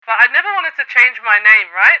but I never wanted to change my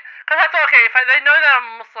name, right? Because I thought, okay, they know that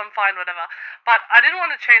I'm Muslim, fine, whatever. But I didn't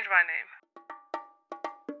want to change my name.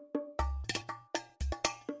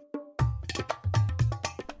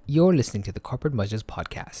 You're listening to the Corporate Majlis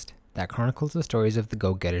podcast that chronicles the stories of the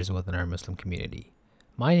go-getters within our Muslim community.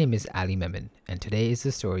 My name is Ali Memon, and today is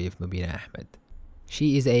the story of Mubina Ahmed.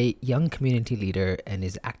 She is a young community leader and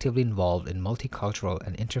is actively involved in multicultural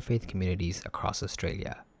and interfaith communities across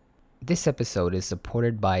Australia. This episode is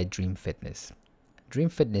supported by Dream Fitness. Dream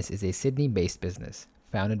Fitness is a Sydney-based business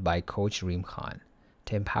founded by Coach Reem Khan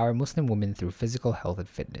to empower Muslim women through physical health and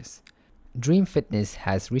fitness. Dream Fitness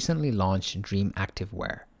has recently launched Dream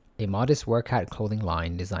Activewear, a modest workout clothing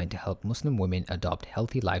line designed to help Muslim women adopt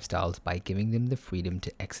healthy lifestyles by giving them the freedom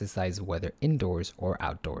to exercise whether indoors or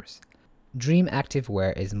outdoors. Dream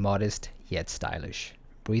Activewear is modest yet stylish,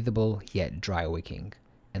 breathable yet dry-wicking,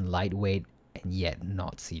 and lightweight and yet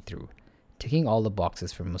not see-through, ticking all the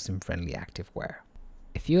boxes for Muslim-friendly activewear.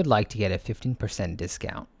 If you would like to get a 15%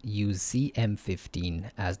 discount, use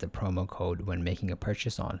CM15 as the promo code when making a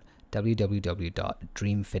purchase on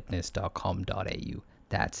www.dreamfitness.com.au.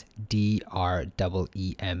 That's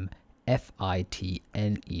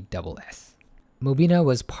DREEMFITNESS. Mubina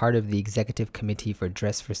was part of the executive committee for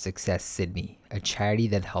Dress for Success Sydney, a charity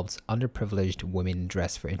that helps underprivileged women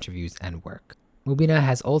dress for interviews and work. Mubina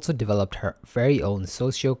has also developed her very own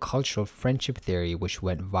socio-cultural friendship theory, which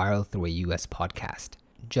went viral through a US podcast.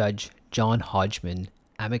 Judge John Hodgman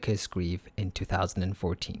amicus brief in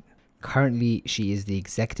 2014. Currently, she is the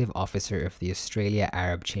executive officer of the Australia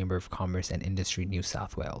Arab Chamber of Commerce and Industry New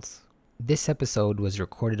South Wales. This episode was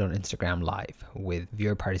recorded on Instagram Live with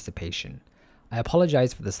viewer participation. I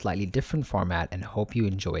apologize for the slightly different format and hope you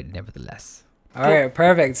enjoy it nevertheless. All right,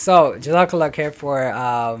 perfect. So, Jazakallah khair for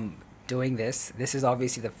doing this. This is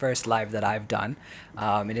obviously the first live that I've done.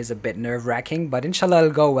 It is a bit nerve-wracking, but inshallah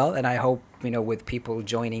it'll go well, and I hope, with people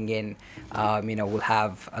joining in, we'll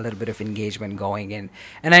have a little bit of engagement going in.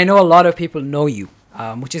 And I know a lot of people know you,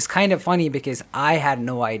 which is kind of funny because I had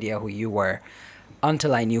no idea who you were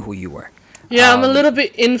until I knew who you were. Yeah, I'm a little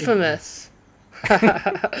bit infamous.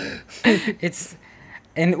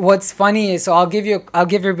 And what's funny is, so I'll give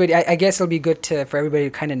everybody, I guess it'll be good for everybody to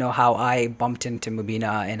kind of know how I bumped into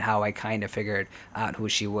Mubina and how I kind of figured out who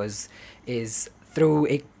she was, is through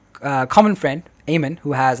a common friend, Ayman,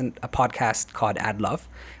 who has a podcast called Ad Love.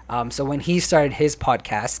 So when he started his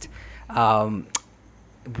podcast,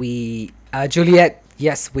 Juliet,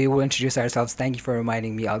 yes, we will introduce ourselves. Thank you for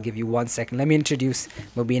reminding me. I'll give you 1 second. Let me introduce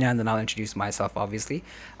Mubina and then I'll introduce myself, obviously.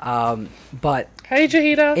 But Hey,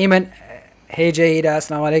 Jahida. Ayman. Hey Jahida,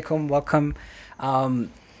 assalamu alaikum, welcome.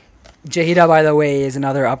 Jahida, by the way, is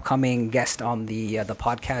another upcoming guest on the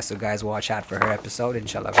podcast, so guys, watch out for her episode,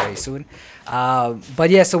 inshallah, very soon. But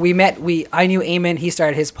yeah, so I knew Ayman. He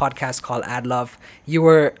started his podcast called Ad Love. You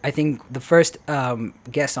were, I think, the first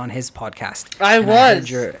guest on his podcast. I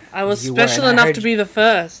was special enough to be the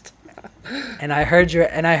first. And I heard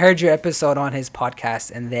your episode on his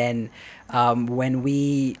podcast, and then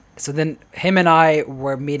then him and I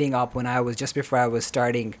were meeting up before I was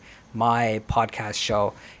starting my podcast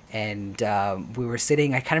show, and we were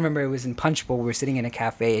sitting, I can't remember, it was in Punchbowl. We were sitting in a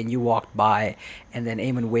cafe and you walked by, and then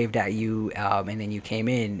Ayman waved at you, and then you came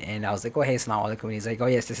in, and I was like, oh hey, assalamu alaikum, and he's like, oh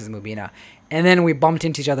yes, this is Mubina. And then we bumped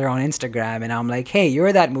into each other on Instagram, and I'm like, hey,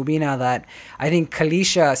 you're that Mubina that I think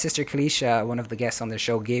Sister Kalisha, one of the guests on the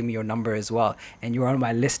show, gave me your number as well, and you were on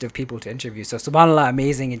my list of people to interview. So subhanallah,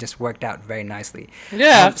 amazing. It just worked out very nicely.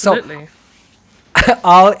 Yeah, absolutely. So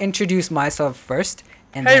I'll introduce myself first.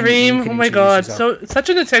 And hey Reem, oh my god, yourself. Such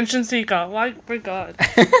an attention seeker. Like, my god.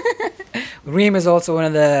 Reem is also one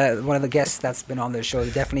of the guests that's been on the show.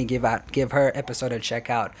 Definitely give her episode a check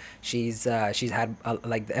out. She's had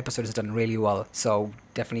the episode has done really well, so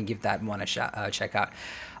definitely give that one a check out.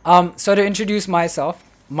 So to introduce myself,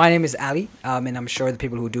 my name is Ali, and I'm sure the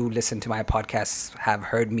people who do listen to my podcasts have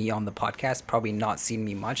heard me on the podcast, probably not seen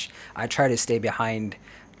me much. I try to stay behind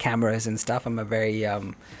cameras and stuff. I'm a very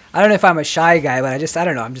I don't know if I'm a shy guy, but I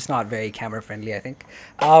don't know, I'm just not very camera friendly, I think.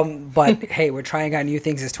 But hey, we're trying out new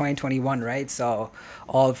things. It's 2021, right? So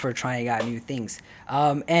all for trying out new things.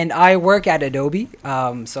 And I work at Adobe.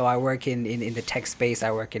 So I work in the tech space.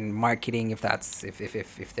 I work in marketing, if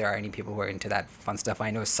there are any people who are into that fun stuff.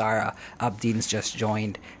 I know Sarah Abdeen's just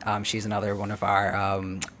joined. She's another one of our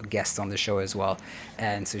guests on the show as well.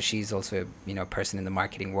 And so she's also a person in the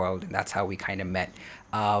marketing world, and that's how we kind of met.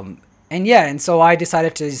 And so I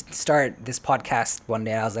decided to start this podcast one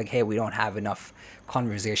day. I was like, hey, we don't have enough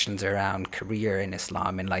conversations around career in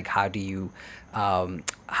Islam, and like how do you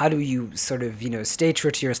sort of stay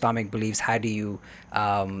true to your Islamic beliefs? How do you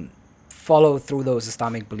follow through those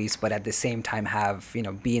Islamic beliefs, but at the same time have,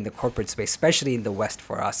 be in the corporate space, especially in the West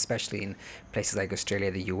for us, especially in places like Australia,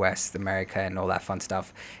 the US, America, and all that fun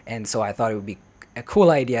stuff. And so I thought it would be a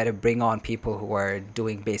cool idea to bring on people who are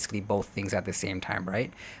doing basically both things at the same time,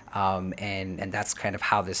 right? And that's kind of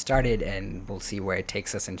how this started, and we'll see where it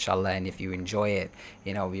takes us, inshallah. And if you enjoy it,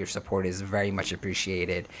 your support is very much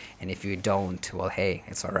appreciated. And if you don't, well, hey,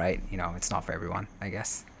 it's all right. It's not for everyone, I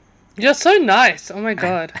guess. You're so nice. Oh my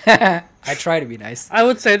God. I try to be nice. I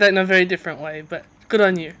would say that in a very different way, but good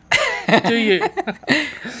on you. Do you?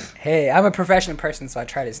 Hey, I'm a professional person, so I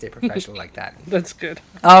try to stay professional like that. That's good.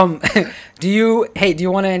 Do you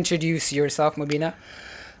want to introduce yourself, Mubina?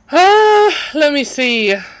 Let me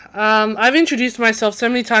see. I've introduced myself so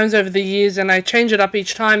many times over the years, and I change it up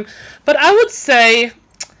each time. But I would say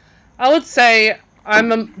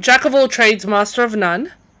I'm a jack of all trades, master of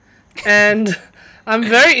none, and I'm a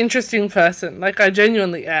very interesting person. Like, I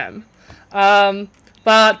genuinely am.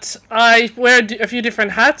 But I wear a few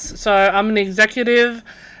different hats. So I'm an executive.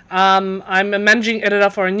 I'm a managing editor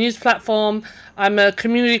for a news platform. I'm a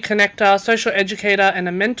community connector, social educator, and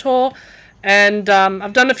a mentor. And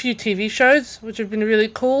I've done a few TV shows, which have been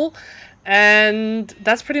really cool. And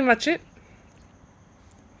that's pretty much it.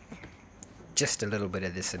 Just a little bit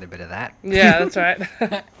of this and a bit of that. Yeah, that's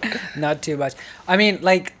right. Not too much. I mean,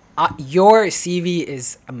 like, your CV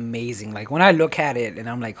is amazing. Like, when I look at it and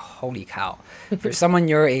I'm like, holy cow, for someone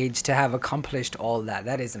your age to have accomplished all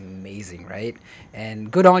that is amazing, right?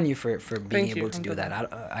 And good on you for being able to do that.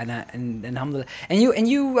 And alhamdulillah. And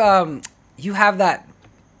you have that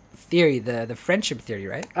theory, the friendship theory,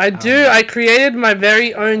 right? I do. I created my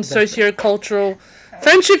very own socio-cultural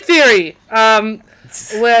friendship theory. When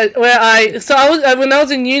I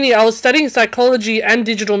was in uni, I was studying psychology and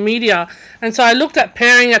digital media, and so I looked at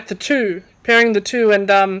pairing the two, and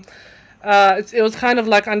it was kind of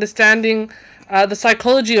like understanding the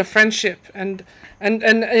psychology of friendship, and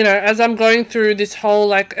as I'm going through this whole,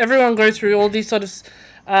 like, everyone goes through all these sort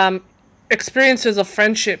of experiences of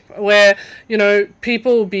friendship where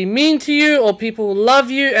people will be mean to you or people will love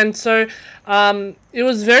you, and so it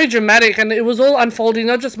was very dramatic, and it was all unfolding,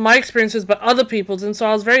 not just my experiences but other people's, and so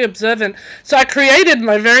I was very observant. So I created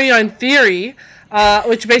my very own theory,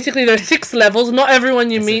 which basically there's 6 levels. Not everyone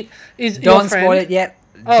you meet is your friend. Don't spoil it yet.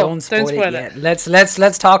 Don't spoil it yet.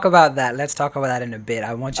 Let's talk about that. Let's talk about that in a bit.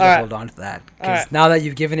 I want you to hold on to that, because now that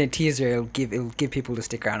you've given a teaser, it'll give people to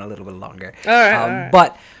stick around a little bit longer. All right.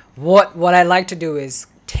 But what I like to do is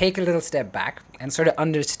take a little step back and sort of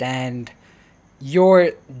understand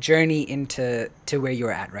your journey into where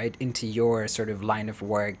you're at, right? Into your sort of line of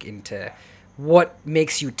work, into what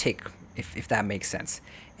makes you tick, if that makes sense.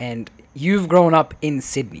 And you've grown up in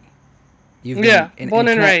Sydney. You've been born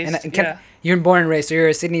and raised. You're born and raised, so you're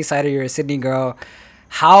a Sydney sider, you're a Sydney girl.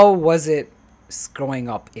 How was it growing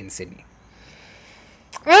up in Sydney?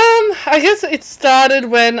 I guess it started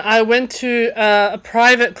when I went to a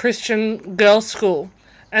private Christian girls' school,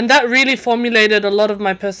 and that really formulated a lot of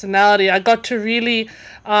my personality. I got to really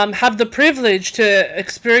have the privilege to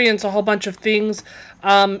experience a whole bunch of things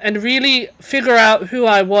and really figure out who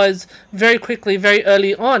I was very quickly, very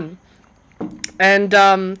early on. And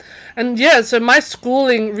so my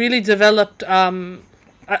schooling really developed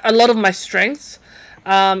a lot of my strengths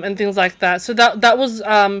and things like that. So that was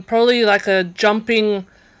probably like a jumping.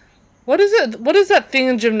 What is it? What is that thing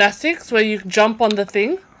in gymnastics where you jump on the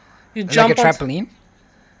thing? You jump like a trampoline?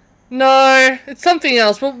 No, it's something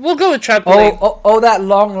else. We'll go with trampoline.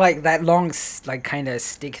 That long kind of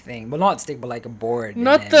stick thing. Well, not stick, but like a board.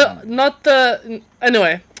 Not the.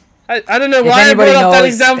 Anyway, I don't know why I brought up that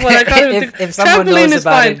example. I can't even think. If someone trampoline knows is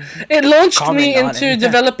about fine. It launched me into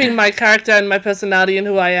developing my character and my personality and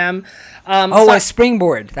who I am. A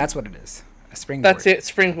springboard. That's what it is. A springboard. That's it.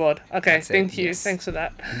 Springboard. Okay. Thank you. Yes. Thanks for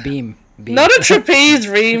that. Beam. Not a trapeze,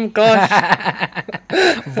 Reem. Gosh.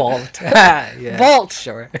 Vault. Vault.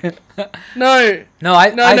 Sure. No.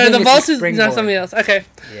 The vault is something else. Okay.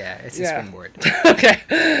 Yeah, it's a springboard. Okay.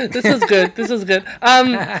 This is good.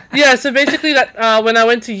 So basically that when I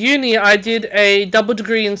went to uni, I did a double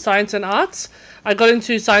degree in science and arts. I got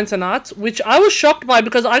into science and arts, which I was shocked by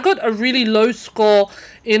because I got a really low score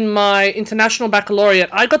in my international baccalaureate.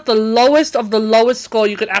 I got the lowest of the lowest score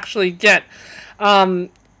you could actually get. But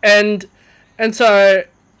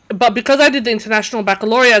because I did the international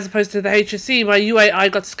baccalaureate as opposed to the HSC, my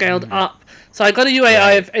UAI got scaled up. So I got a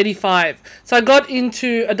UAI of 85. So I got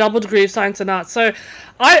into a double degree of science and arts. So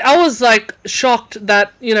I was like shocked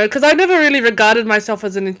that, because I never really regarded myself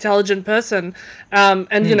as an intelligent person.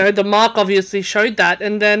 The mark obviously showed that.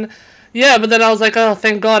 And then, Yeah, but then I was like, oh,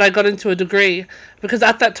 thank God I got into a degree, because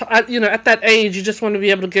at that at that age, you just want to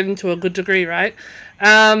be able to get into a good degree, right?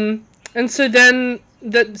 And so then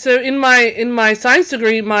in my science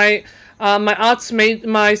degree, my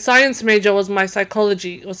science major was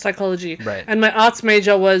psychology, Right. and my arts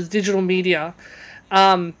major was digital media.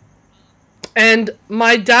 Um, and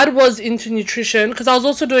my dad was into nutrition, because I was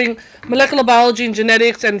also doing molecular biology and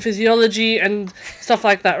genetics and physiology and stuff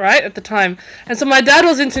like that, right, at the time. And so my dad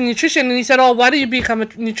was into nutrition, and he said, oh, why don't you become a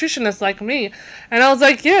nutritionist like me? And I was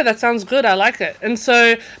like, yeah, that sounds good, I like it. And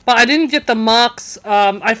so, but I didn't get the marks.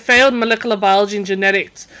 I failed molecular biology and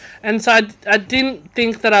genetics, and so I didn't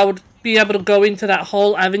think that I would be able to go into that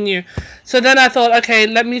whole avenue. So then I thought, okay,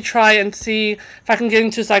 let me try and see if I can get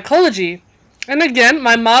into psychology. And again,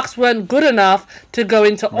 my marks weren't good enough to go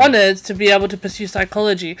into honors to be able to pursue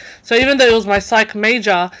psychology. So even though it was my psych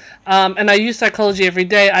major, and I use psychology every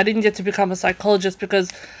day, I didn't get to become a psychologist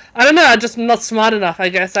because I don't know, I'm just not smart enough. I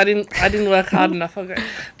guess I didn't work hard enough. Okay,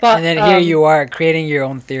 but And then here you are creating your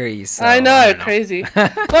own theories. So, I know, don't crazy.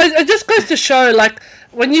 Well, it just goes to show, like,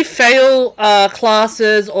 when you fail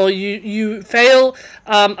classes, or you fail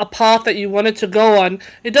a path that you wanted to go on,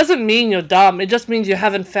 it doesn't mean you're dumb. It just means you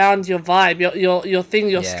haven't found your vibe, your thing,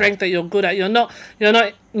 your Yeah. strength that you're good at. You're not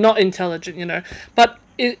intelligent, But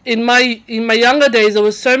in my younger days, there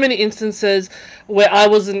was so many instances where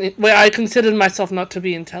where I considered myself not to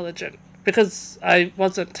be intelligent, because I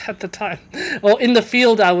wasn't at the time, or in the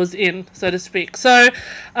field I was in, so to speak. So,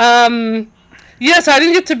 yes, I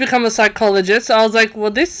didn't get to become a psychologist. So I was like,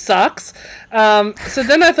 well, this sucks. So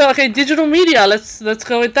then I thought, okay, digital media, let's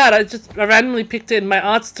go with that. I randomly picked it in my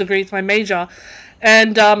arts degree, it's my major.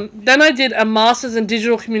 And then I did a master's in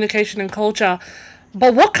digital communication and culture.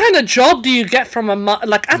 But what kind of job do you get from at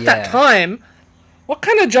that Yeah. time? What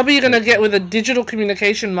kind of job are you going to get with a digital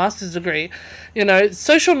communication master's degree?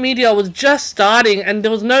 Social media was just starting, and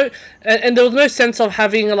there was no sense of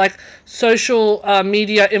having like social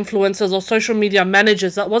media influencers or social media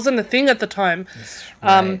managers. That wasn't a thing at the time.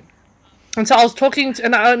 Right. And so I was talking to,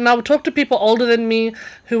 and I would talk to people older than me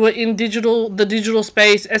who were in the digital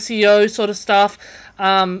space, SEO sort of stuff.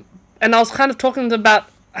 And I was kind of talking to them about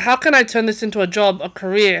how can I turn this into a job, a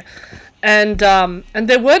career, and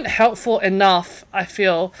they weren't helpful enough, I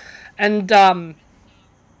feel. And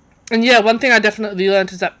yeah, one thing I definitely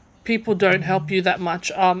learned is that people don't help you that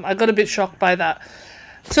much. I got a bit shocked by that.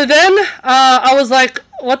 So then I was like,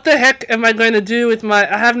 what the heck am I going to do with I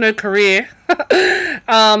have no career.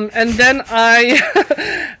 And then I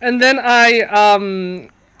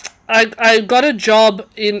got a job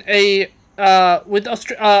in with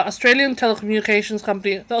Australian telecommunications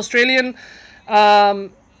company, the Australian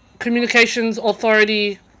Communications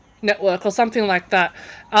Authority Network, or something like that.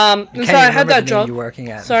 And You so can't I even had remember that the name job. you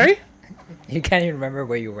working at. Sorry? You can't even remember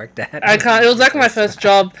where you worked at. I can't. It was like my first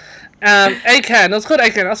job. ACAN. It was called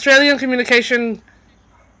ACAN. Australian Communication.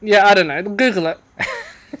 Yeah, I don't know. Google it.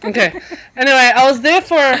 Okay. Anyway, I was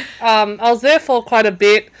there for quite a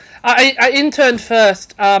bit. I interned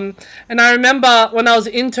first. And I remember when I was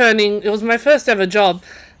interning, it was my first ever job.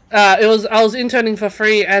 I was interning for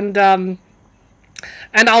free, and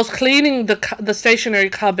I was cleaning the stationery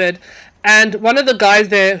cupboard. And one of the guys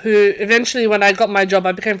there, who eventually, when I got my job,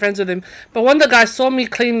 I became friends with him. But one of the guys saw me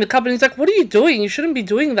cleaning the cupboard, and he's like, "What are you doing? You shouldn't be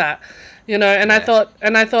doing that." And Yeah. I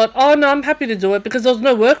thought, oh no, I'm happy to do it, because there was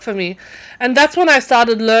no work for me. And that's when I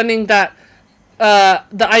started learning that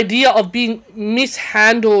the idea of being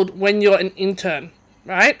mishandled when you're an intern,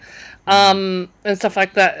 right? And stuff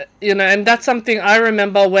like that, and that's something I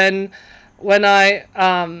remember when I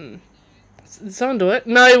did someone do it?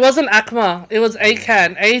 No, it wasn't ACMA. It was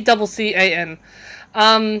ACAN. ACCAN.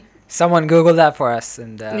 Someone Google that for us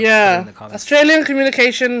and put it in the Yeah. comments. Australian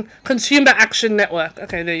Communication Consumer Action Network.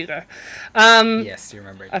 Okay, there you go. Yes, you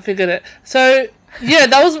remember it. I figured it. So, yeah,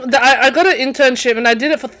 I got an internship, and I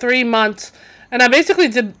did it for 3 months, and I basically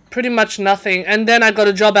did pretty much nothing. And then I got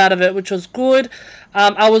a job out of it, which was good.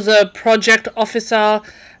 I was a project officer,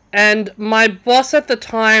 and my boss at the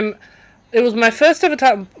time, it was my first ever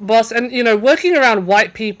time boss, and working around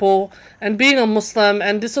white people and being a Muslim,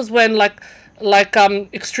 and this was when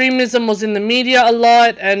extremism was in the media a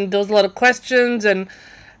lot, and there was a lot of questions, and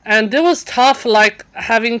it was tough, like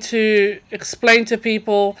having to explain to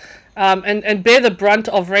people, and bear the brunt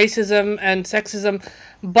of racism and sexism,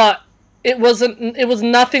 but it was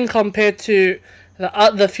nothing compared to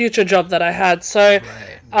the future job that I had. So,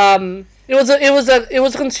 it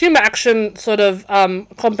was a consumer action sort of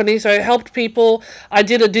company. So it helped people. I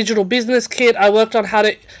did a digital business kit. I worked on how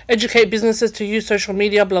to educate businesses to use social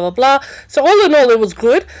media. Blah blah blah. So all in all, it was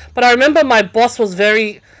good. But I remember my boss was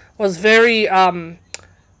very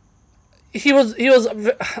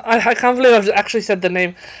I can't believe I've actually said the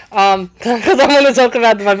name, because I want to talk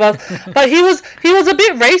about my boss. But he was a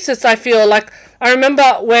bit racist. I feel like I remember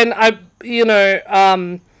when what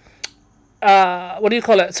do you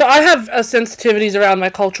call it? So I have sensitivities around my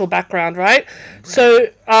cultural background, right? So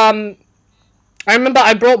I remember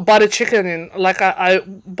I brought butter chicken in. Like, I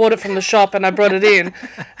bought it from the shop and I brought it in.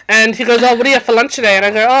 And he goes, oh, what do you have for lunch today? And I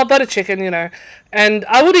go, oh, butter chicken. And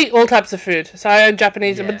I would eat all types of food. So I am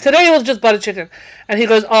Japanese. Yeah. But today it was just butter chicken. And he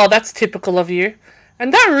goes, oh, that's typical of you.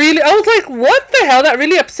 And that really, I was like, what the hell? That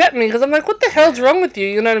really upset me. Because I'm like, what the hell's wrong with you?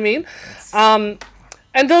 You know what I mean?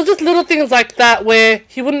 And there was just little things like that where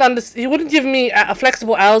he wouldn't give me a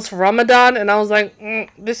flexible hours for Ramadan. And I was like,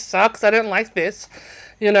 this sucks. I don't like this.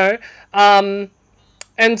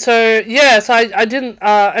 And so, yeah, so I didn't,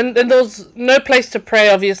 and there was no place to pray,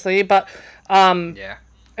 obviously, but, Yeah.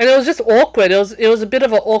 and it was just awkward. It was a bit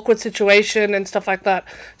of an awkward situation and stuff like that.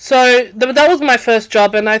 So that was my first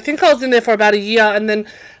job, and I think I was in there for about a year, and then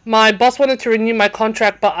my boss wanted to renew my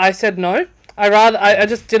contract, but I said no. I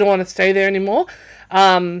just didn't want to stay there anymore.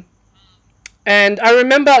 And I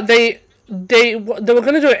remember they were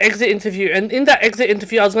going to do an exit interview, and in that exit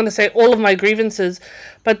interview I was going to say all of my grievances,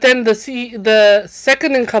 but then the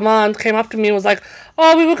second in command came up to me and was like,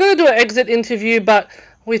 oh, we were going to do an exit interview, but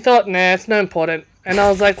we thought, nah, it's no important. And I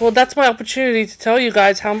was like, well, that's my opportunity to tell you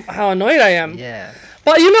guys how annoyed I am. Yeah.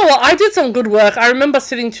 But you know what? I did some good work. I remember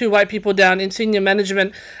sitting two white people down in senior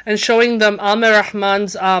management and showing them Amir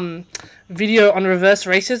Rahman's video on reverse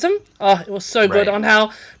racism. Oh, it was so good, Right. on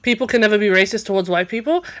how people can never be racist towards white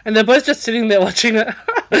people. And they're both just sitting there watching it.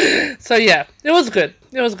 So yeah, it was good.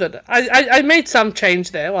 It was good. I made some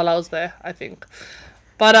change there while I was there, I think.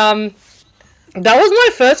 But that was my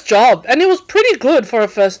first job, and it was pretty good for a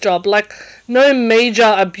first job. Like, no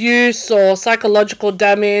major abuse or psychological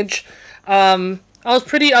damage. I was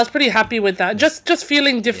pretty happy with that. Just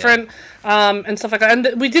feeling different, and stuff like that.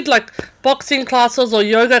 And we did like boxing classes or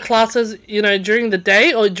yoga classes, during the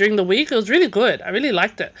day or during the week. It was really good. I really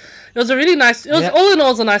liked it. It was a really nice. It was all in all,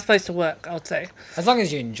 it was a nice place to work, I would say. As long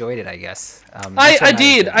as you enjoyed it, I guess. I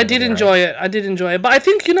did enjoy it. I did enjoy it. But I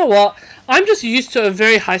think, you know what? I'm just used to a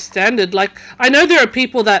very high standard. Like, I know there are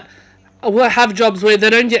people that will have jobs where they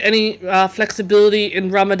don't get any flexibility in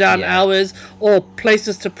Ramadan hours or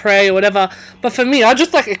places to pray or whatever. But for me, I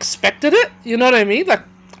just, like, expected it. You know what I mean? Like,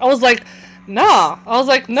 I was like, nah. I was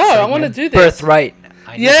like, no, I want to do this. Birthright.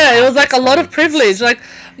 Yeah, it was like a lot of privilege. Like,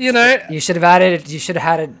 You should have added it. You should have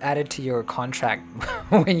had it added to your contract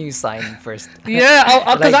when you signed first.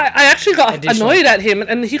 Yeah, because Like, I actually got additional- annoyed at him,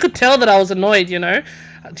 and he could tell that I was annoyed.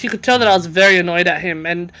 He could tell that I was very annoyed at him,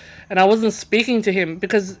 and I wasn't speaking to him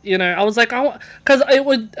because I was like, because I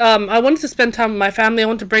wanted to spend time with my family. I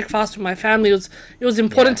wanted to break fast with my family. It was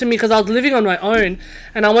important to me because I was living on my own,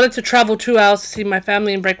 and I wanted to travel 2 hours to see my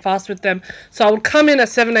family and break fast with them. So I would come in at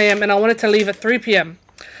 7 a.m. and I wanted to leave at 3 p.m.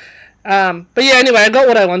 But yeah, anyway, I got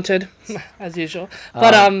what I wanted, as usual.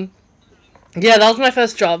 But yeah, that was my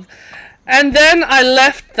first job, and then I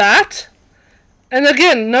left that, and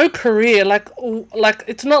again, no career. Like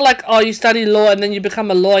it's not like, oh, you study law and then you become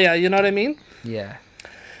a lawyer. You know what I mean? Yeah.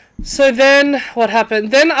 So then, what happened?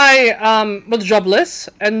 Then I was jobless,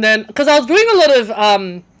 and then because I was doing a lot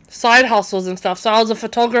of side hustles and stuff. So I was a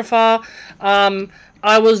photographer.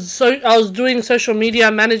 I was doing social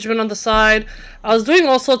media management on the side. I was doing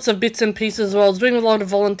all sorts of bits and pieces. I was doing a lot of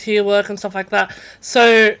volunteer work and stuff like that.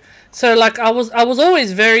 So like I was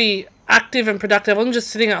always very active and productive. I wasn't just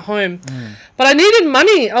sitting at home. But I needed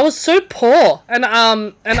money. I was so poor, and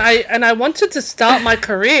I wanted to start my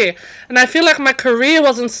career, and I feel like my career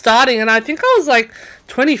wasn't starting. And I think I was like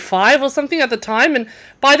 25 or something at the time, and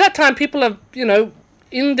by that time people have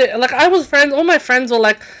in the like I was friends. All my friends were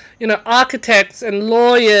like architects and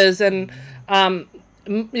lawyers, and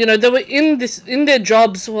they were in their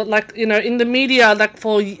jobs, like in the media, like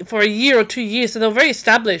for a year or 2 years, so they were very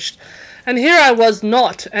established, and here I was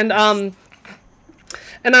not. And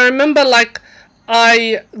I remember like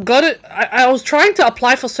I got it. I was trying to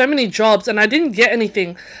apply for so many jobs and I didn't get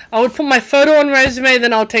anything. I would put my photo on resume,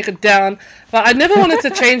 then I'll take it down. But I never wanted to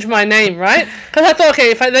change my name, right? Because I thought,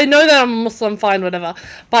 okay, if they know that I'm Muslim, fine, whatever.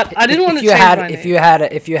 But I didn't want to change my name.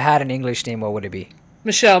 If you had an English name, what would it be?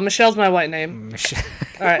 Michelle. Michelle's my white name. Michelle.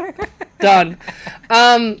 All right, done.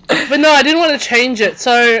 But no, I didn't want to change it.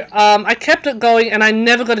 So I kept it going, and I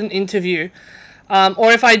never got an interview.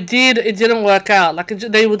 Or if I did, it didn't work out. Like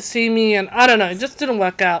they would see me, and I don't know, it just didn't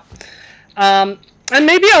work out. And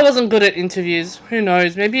maybe I wasn't good at interviews. Who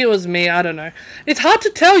knows? Maybe it was me. I don't know. It's hard to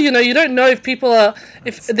tell. You don't know if people are,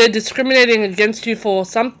 if they're discriminating against you for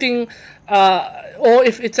something, or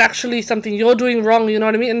if it's actually something you're doing wrong. You know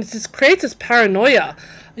what I mean? And it just creates this paranoia.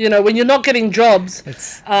 When you're not getting jobs, and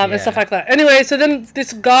stuff like that. Anyway, so then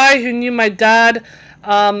this guy who knew my dad,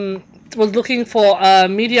 was looking for a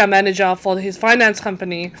media manager for his finance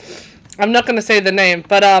company. I'm not going to say the name,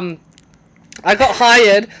 but I got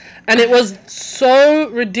hired. And it was so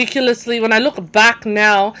ridiculously, when I look back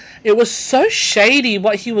now, it was so shady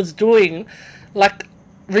what he was doing. Like,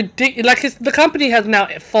 the company has now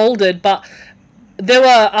folded, but they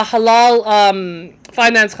were a halal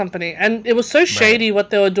finance company. And it was so shady what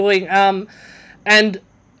they were doing. And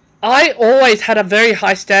I always had a very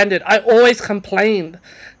high standard. I always complained.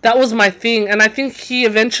 That was my thing. And I think he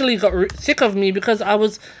eventually got sick of me because I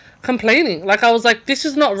was complaining. Like, I was like, this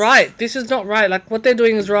is not right. This is not right. Like, what they're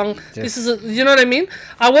doing is wrong. You know what I mean?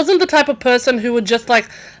 I wasn't the type of person who would just, like,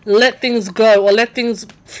 let things go or let things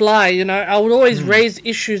fly, I would always raise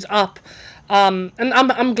issues up. And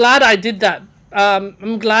I'm glad I did that.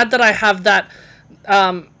 I'm glad that I have that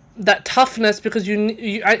toughness, because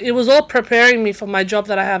it was all preparing me for my job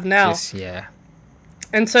that I have now. Yes, yeah.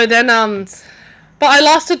 And so then, but I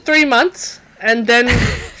lasted 3 months, and then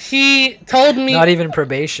he told me... Not even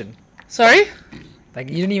probation. Sorry? Like,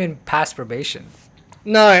 you didn't even pass probation.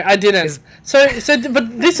 No, I didn't.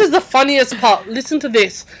 But this is the funniest part. Listen to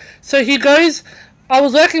this. So he goes, I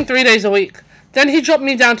was working 3 days a week. Then he dropped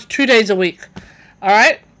me down to 2 days a week. All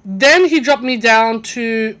right? Then he dropped me down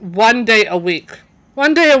to 1 day a week.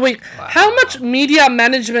 1 day a week. Wow. How much media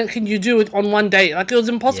management can you do on 1 day? Like, it was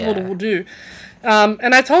impossible to do.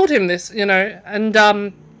 And I told him this,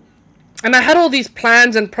 and I had all these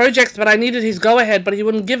plans and projects, but I needed his go-ahead, but he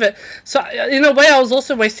wouldn't give it. So, in a way, I was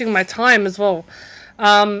also wasting my time as well.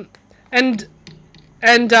 And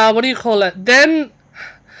what do you call it? Then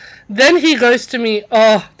he goes to me,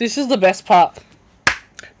 oh, this is the best part.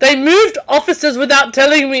 They moved offices without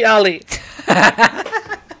telling me, Ali.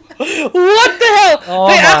 What the hell? Oh,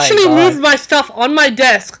 they actually moved my stuff on my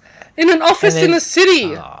desk in an office in a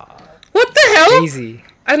city. What the hell? Crazy.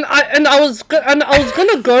 And I was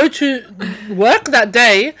gonna go to work that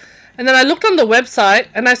day, and then I looked on the website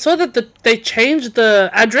and I saw that they changed the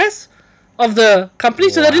address of the company,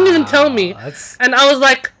 so they didn't even tell me. And I was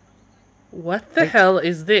like, "What the hell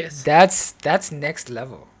is this?" That's next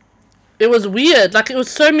level. It was weird. Like, it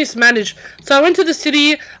was so mismanaged. So I went to the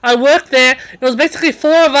city. I worked there. It was basically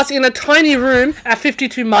 4 of us in a tiny room at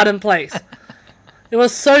 52 Martin Place. It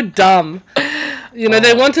was so dumb.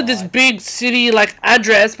 They wanted this big city, like,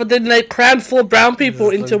 address, but then they crammed 4 brown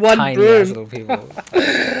people into one room.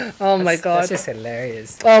 Oh, my God. That's just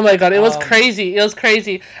hilarious. Oh, my God. It was crazy. It was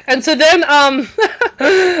crazy. And so then, I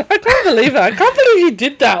can't believe it. I can't believe he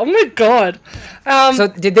did that. Oh, my God. So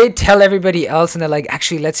did they tell everybody else, and they're like,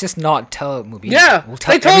 actually, let's just not tell Mubina? Yeah.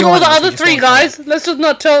 They told all the other 3 guys, let's just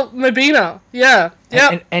not tell Mubina. Yeah.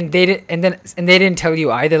 Yeah. And they didn't tell you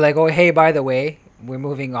either, like, oh, hey, by the way, we're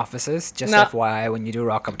moving offices. Just FYI, when you do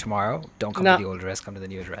rock up tomorrow, don't come to the old address, come to the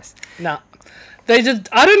new address. No. They just,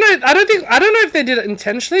 I don't know if they did it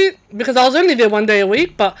intentionally, because I was only there 1 day a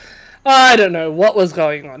week, but I don't know what was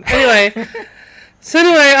going on. Anyway,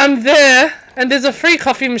 I'm there, and there's a free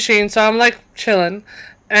coffee machine, so I'm like chilling,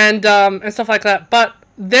 and stuff like that. But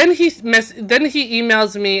then he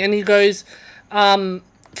emails me and he goes, can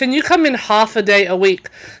you come in half a day a week?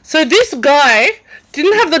 So this guy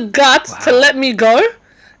didn't have the guts to let me go,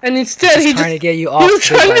 and instead he was trying to get you off. He was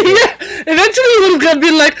trying to, eventually he would have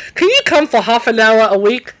been like, can you come for half an hour a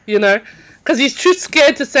week, because he's too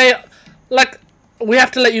scared to say, like, we have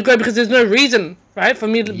to let you go, because there's no reason, right, for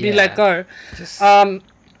me to be let go.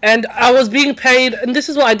 And I was being paid, and this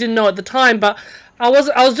is what I didn't know at the time, but I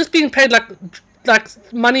was just being paid like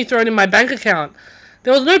money thrown in my bank account.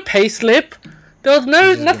 There was no pay slip. There was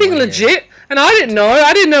nothing legit, and I didn't know.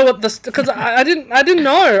 I didn't know what because I didn't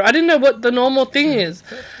know. I didn't know what the normal thing is.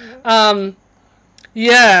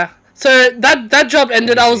 Yeah. So that job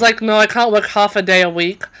ended. I was like, no, I can't work half a day a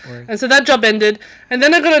week, and so that job ended. And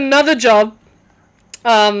then I got another job,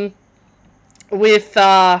 with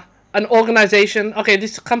an organization. Okay,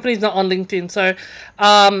 this company's not on LinkedIn, so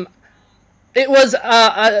it was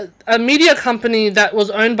a media company that was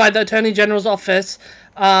owned by the Attorney General's office.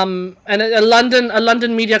 And a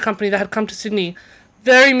London media company that had come to Sydney,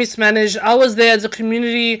 very mismanaged. I was there as a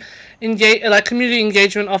community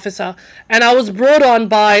engagement officer, and I was brought on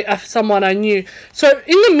by someone I knew. So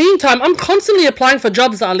in the meantime, I'm constantly applying for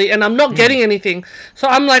jobs, Ali, and I'm not getting anything. So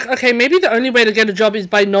I'm like, okay, maybe the only way to get a job is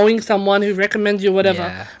by knowing someone who recommends you,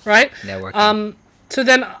 whatever, right? Networking. So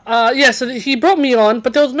then, so he brought me on,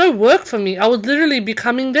 but there was no work for me. I would literally be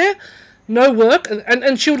coming there, no work,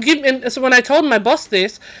 and she would give. And so when I told my boss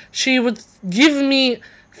this, she would give me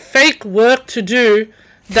fake work to do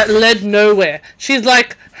that led nowhere. She's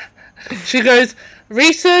like, she goes,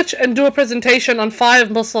 research and do a presentation on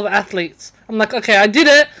 5 Muslim athletes. I'm like, okay, I did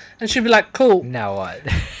it, and she'd be like, cool. Now what?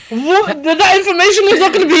 That information is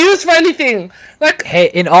not going to be used for anything. Like, hey,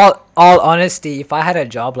 in all honesty, if I had a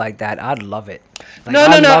job like that, I'd love it. Like, no.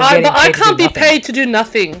 I can't be paid to do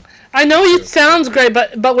nothing. I know it sounds great,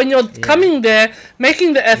 but when you're coming there,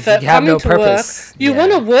 making the effort, coming to work, you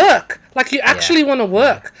want to work. Like, you actually want to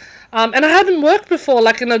work. And I hadn't worked before,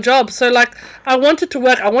 like, in a job. So, like, I wanted to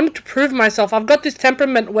work. I wanted to prove myself. I've got this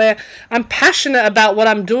temperament where I'm passionate about what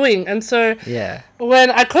I'm doing. And so,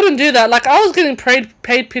 when I couldn't do that, like, I was getting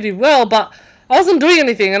paid pretty well, but I wasn't doing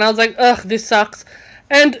anything. And I was like, ugh, this sucks.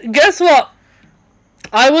 And guess what?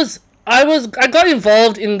 I got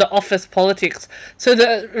involved in the office politics. So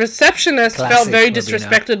the receptionist felt very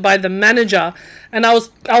disrespected by the manager, and I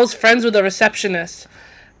was friends with the receptionist.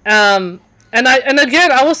 And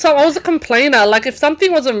again, I was a complainer. Like, if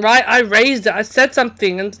something wasn't right, I raised it. I said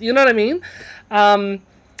something, and you know what I mean.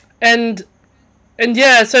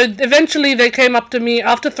 So eventually they came up to me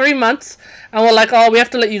after 3 months and were like, "Oh, we have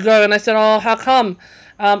to let you go." And I said, "Oh, how come?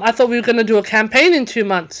 I thought we were gonna do a campaign in 2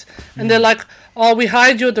 months." And they're like, "Oh, we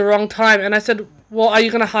hired you at the wrong time." And I said, "Well, are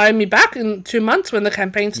you gonna hire me back in 2 months when the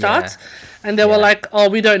campaign starts?" And they were like, "Oh,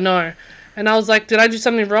 we don't know." And I was like, "Did I do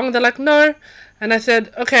something wrong?" They're like, "No." And I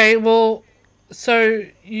said, "Okay, well, so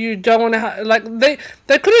you don't want to like they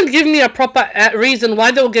couldn't give me a proper reason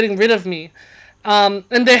why they were getting rid of me,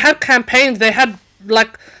 and they had campaigns, they had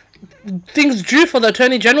like things due for the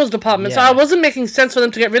Attorney General's department, so I wasn't making sense for them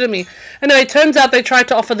to get rid of me. Anyway, it turns out they tried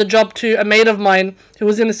to offer the job to a mate of mine who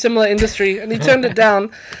was in a similar industry, and he turned it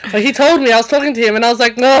down. But he told me, I was talking to him, and I was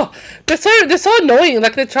like, no, they're so annoying.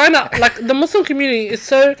 Like, they're trying to, like, the Muslim community is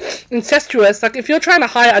so incestuous. Like, if you're trying to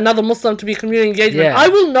hire another Muslim to be community engagement, I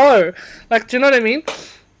will know. Like, do you know what I mean?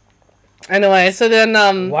 Anyway, so then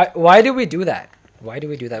why do we do that? Why do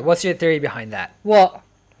we do that? What's your theory behind that? What?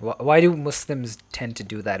 Why do Muslims tend to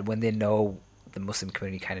do that when they know the Muslim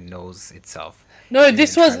community kind of knows itself? No,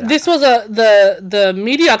 this was the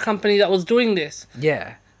media company that was doing this.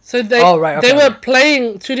 Yeah. So they were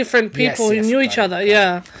playing two different people who knew each other.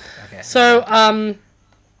 Yeah. Okay. So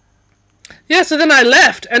so then I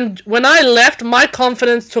left, and when I left, my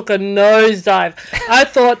confidence took a nosedive. I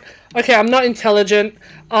thought, okay, I'm not intelligent.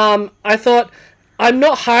 I thought, I'm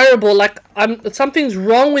not hireable. Like, something's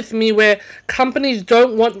wrong with me where companies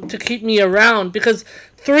don't want to keep me around, because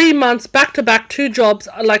 3 months back to back, two jobs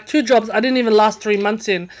I didn't even last 3 months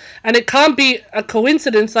in, and it can't be a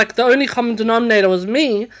coincidence. Like, the only common denominator was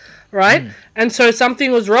me, right? And so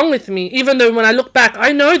something was wrong with me, even though when I look back,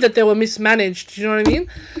 I know that they were mismanaged. Do you know what I mean?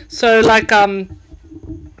 So, like,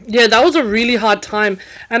 that was a really hard time,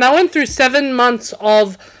 and I went through 7 months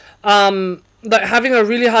of like having a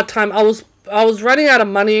really hard time. I was running out of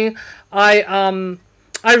money. I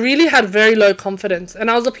really had very low confidence,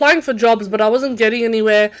 and I was applying for jobs, but I wasn't getting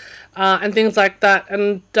anywhere, and things like that.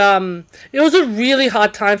 And it was a really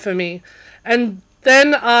hard time for me. And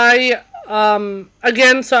then I was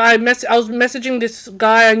messaging this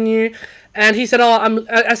guy I knew, and he said,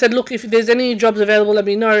 I said, look, if there's any jobs available, let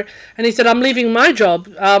me know. And he said, I'm leaving my job.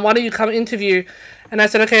 Why don't you come interview? And I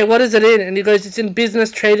said, okay, what is it in? And he goes, it's in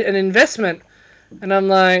business, trade, and investment. And I'm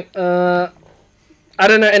like, I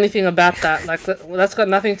don't know anything about that. Like, that's got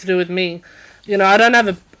nothing to do with me. You know, I don't have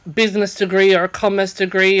a business degree or a commerce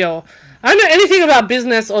degree, or I don't know anything about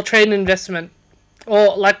business or trade and investment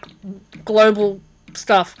or, like, global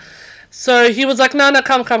stuff. So he was like, no,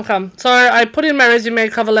 come. So I put in my resume,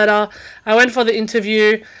 cover letter. I went for the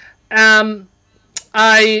interview.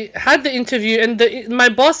 I had the interview, and my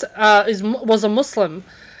boss was a Muslim.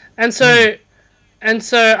 And so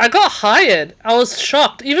I got hired. I was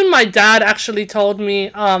shocked. Even my dad actually told me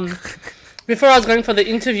before I was going for the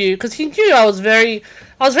interview, because he knew I was very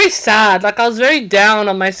sad. Like, I was very down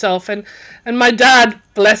on myself. And my dad,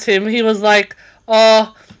 bless him, he was like,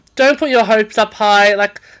 oh, don't put your hopes up high.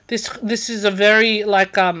 Like, this is a very,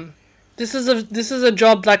 like, this is a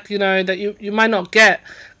job, like, you know, that you might not get,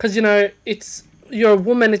 because, you know, you're a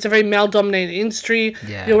woman, it's a very male-dominated industry.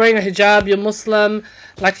 Yeah. You're wearing a hijab, you're Muslim.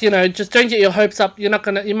 Like, you know, just don't get your hopes up. You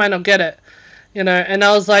might not get it. You know, and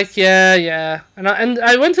I was like, yeah. And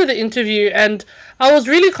I went to the interview, and I was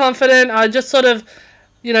really confident. I just sort of,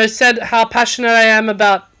 you know, said how passionate I am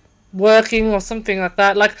about working or something like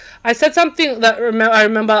that. Like I said something that I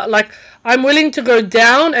remember, like I'm willing to go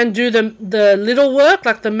down and do the little work,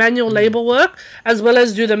 like the manual labor work, as well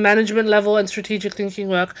as do the management level and strategic thinking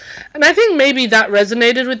work. And I think maybe that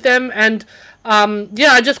resonated with them. And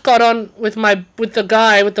I just got on with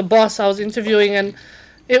the boss I was interviewing, and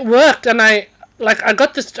it worked. And I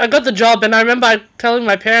got the job, and I remember telling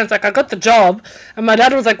my parents, like, I got the job, and my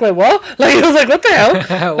dad was like, wait, what? Like, he was like, what the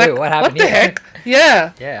hell? Wait, what happened? What the heck?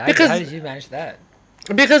 Yeah. Yeah. Because how did you manage that?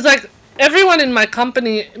 Because like everyone in my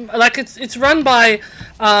company, like it's run by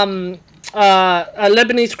a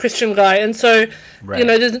Lebanese Christian guy, and so Right.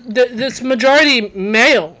 there's majority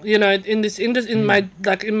male, in this in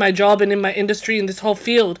my job and in my industry, in this whole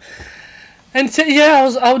field. And so,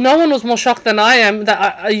 no one was more shocked than I am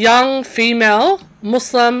that a young female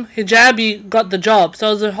Muslim hijabi got the job. So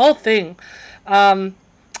it was a whole thing. And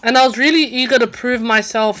I was really eager to prove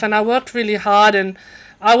myself, and I worked really hard, and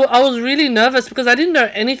I was really nervous because I didn't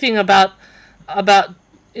know anything about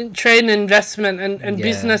trade and investment and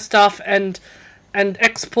business stuff and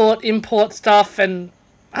export, import stuff, and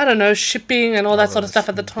I don't know, shipping and all that sort of stuff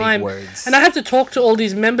at the time. Words. And I had to talk to all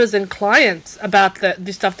these members and clients about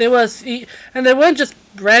this stuff. They weren't just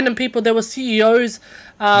random people. They were CEOs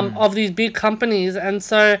of these big companies, and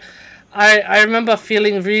so I remember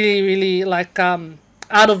feeling really, really like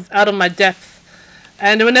out of my depth.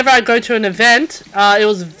 And whenever I go to an event, it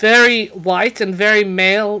was very white and very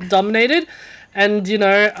male dominated, and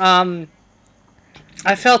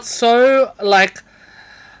I felt so like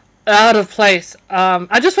out of place.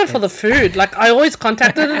 I just went for the food. Like I always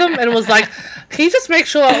contacted them and was like, "Can you just make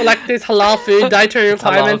sure like there's halal food, dietary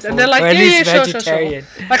requirements?" And they're like, "Yeah, sure."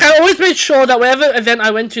 Like I always made sure that whatever event I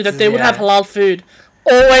went to, that they would have halal food.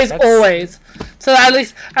 Always. So at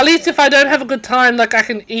least if I don't have a good time, like I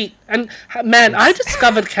can eat. And man, I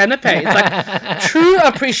discovered canapes. Like true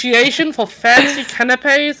appreciation for fancy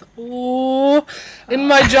canapes. Ooh, in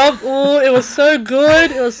my job. Ooh, it was so good.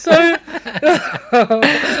 It was so.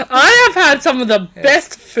 I have had some of the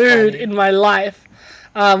best food in my life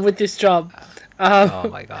with this job. Oh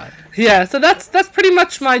my god. Yeah, so that's pretty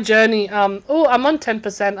much my journey. I'm on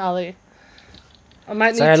 10%, Ali. I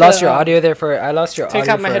might need I lost your audio there I lost your take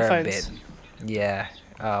audio out my for headphones. a bit. Yeah.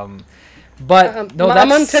 But no,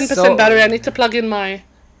 I'm on 10% battery. I need to plug in my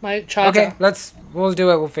charger. Okay, we'll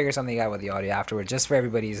do it. We'll figure something out with the audio afterwards. Just for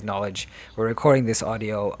everybody's knowledge, we're recording this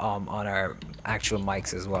audio on our actual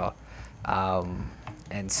mics as well.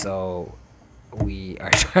 And so we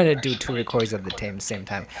are trying to do two recordings at the same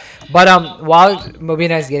time. But while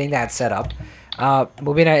Mobina is getting that set up,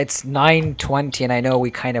 Mobina, it's 9:20, and I know we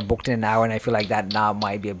kind of booked in an hour, and I feel like that now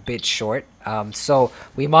might be a bit short. So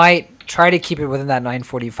we might try to keep it within that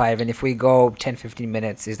 9:45, and if we go 10-15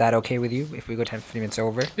 minutes, is that okay with you? If we go 10-15 minutes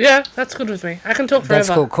over? Yeah, that's good with me. I can talk forever.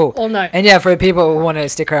 That's cool. All night. And yeah, for people who want to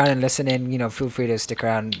stick around and listen in, feel free to stick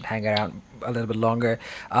around, hang around a little bit longer.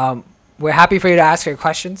 We're happy for you to ask your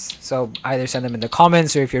questions, so either send them in the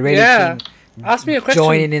comments, or if you're really keen, ask me a question.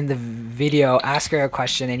 Join in the video, ask her a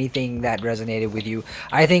question, anything that resonated with you.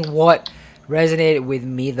 I think what resonated with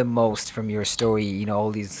me the most from your story,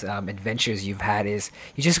 all these adventures you've had, is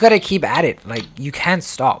you just got to keep at it. Like, you can't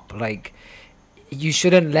stop. Like, you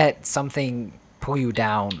shouldn't let something pull you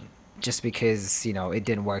down just because, it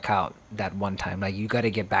didn't work out that one time. Like, you got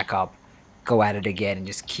to get back up, go at it again, and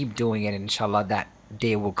just keep doing it. And inshallah, that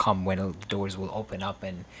day will come when the doors will open up,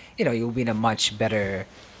 and you'll be in a much better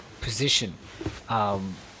position.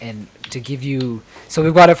 And to give you, so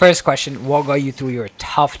we've got a first question: what got you through your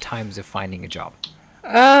tough times of finding a job?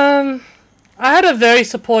 I had a very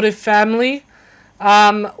supportive family,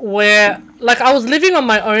 where like I was living on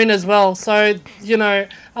my own as well. So I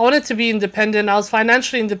wanted to be independent. I was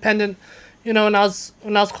financially independent, when I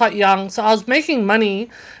was quite young. So I was making money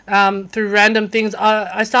through random things.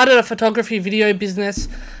 I started a photography video business,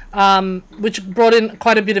 which brought in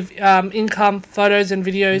quite a bit of income, photos and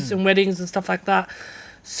videos and weddings and stuff like that.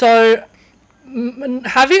 So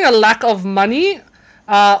having a lack of money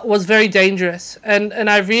was very dangerous, and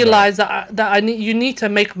I realized that you need to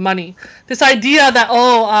make money. This idea that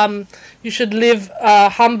you should live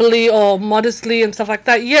humbly or modestly and stuff like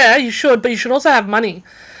that. Yeah, you should, but you should also have money.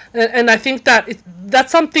 And I think that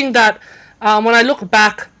that's something that when I look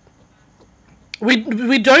back,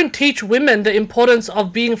 we don't teach women the importance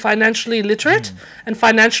of being financially literate and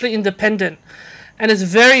financially independent, and it's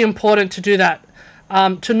very important to do that.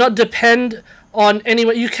 To not depend on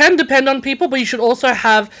anyone. You can depend on people, but you should also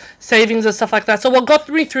have savings and stuff like that. So what got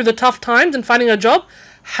me through the tough times and finding a job,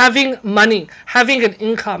 having money, having an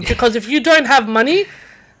income. Because if you don't have money,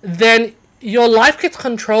 then your life gets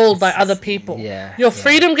controlled by other people. Yeah, Your yeah.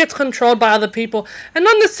 freedom gets controlled by other people. And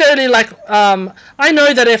not necessarily like, I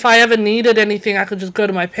know that if I ever needed anything, I could just go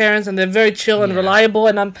to my parents, and they're very chill and Yeah. reliable.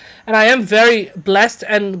 And I am very blessed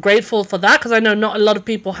and grateful for that, because I know not a lot of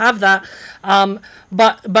people have that.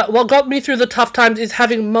 But what got me through the tough times is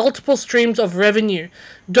having multiple streams of revenue.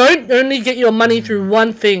 Don't only get your money through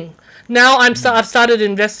one thing. Now I've started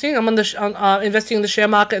investing. I'm on investing in the share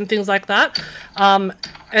market and things like that.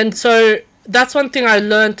 And so that's one thing I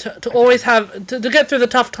learned to always have to get through the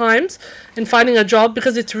tough times in finding a job,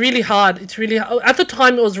 because it's really hard. It's really, at the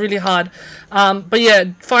time it was really hard. But yeah,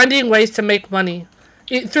 finding ways to make money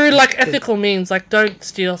through like ethical means, like don't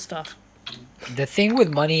steal stuff. The thing with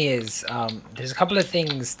money is there's a couple of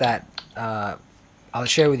things that I'll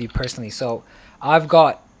share with you personally. So I've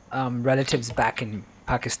got relatives back in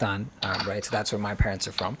Pakistan, right? So that's where my parents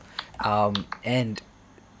are from, and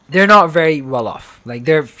they're not very well off. Like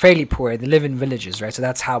they're fairly poor. They live in villages, right? So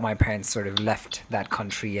that's how my parents sort of left that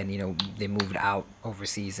country, and they moved out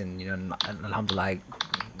overseas, and alhamdulillah, I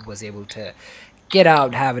was able to get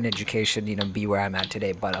out, have an education, be where I'm at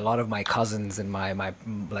today. But a lot of my cousins and my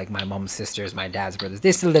mom's sisters, my dad's brothers,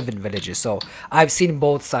 they still live in villages. So I've seen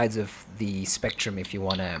both sides of the spectrum, if you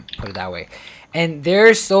want to put it that way. And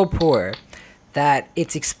they're so poor that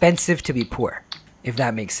it's expensive to be poor, if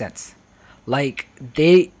that makes sense. Like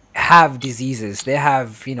they have diseases. They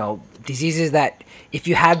have, diseases that if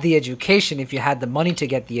you had the education, if you had the money to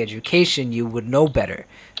get the education, you would know better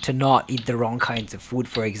to not eat the wrong kinds of food,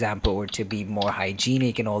 for example, or to be more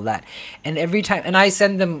hygienic and all that. And every time, and I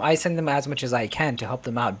send them as much as I can to help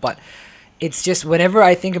them out. But it's just, whenever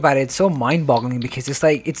I think about it, it's so mind-boggling, because it's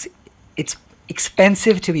like it's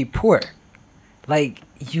expensive to be poor. Like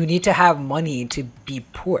you need to have money to be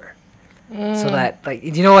poor. So that, like,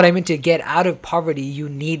 you know what I mean? To get out of poverty, you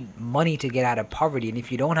need money to get out of poverty. And if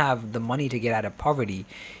you don't have the money to get out of poverty,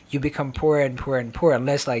 you become poorer and poorer and poorer,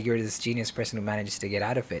 unless, like, you're this genius person who manages to get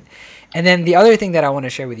out of it. And then the other thing that I want to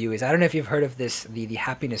share with you is, I don't know if you've heard of this, the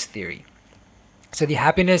happiness theory. So the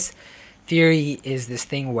happiness theory is this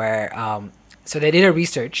thing where, so they did a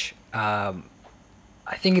research,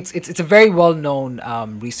 I think it's a very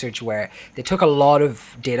well-known research where they took a lot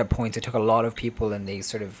of data points, they took a lot of people, and they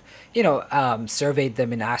sort of, surveyed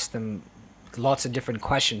them and asked them lots of different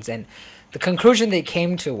questions. And the conclusion they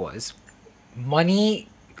came to was money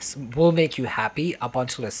will make you happy up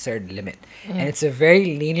until a certain limit. And it's a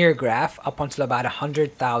very linear graph up until about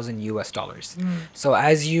 $100,000 US. So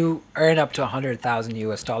as you earn up to $100,000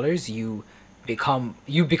 US, you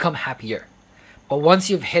become happier. But once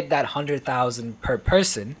you've hit that 100,000 per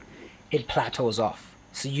person, it plateaus off.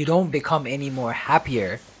 So you don't become any more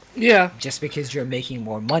happier. Yeah. Just because you're making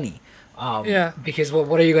more money. Yeah. Because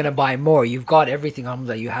what are you going to buy more? You've got everything.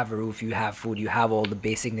 You have a roof, you have food, you have all the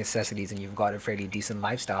basic necessities, and you've got a fairly decent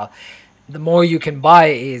lifestyle. The more you can buy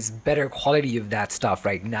is better quality of that stuff.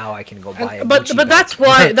 Right now, I can go buy a But Gucci but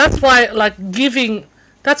bag. that's why like giving.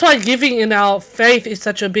 That's why giving in our faith is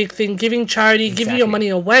such a big thing. Giving charity, giving your money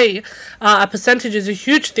away, a percentage is a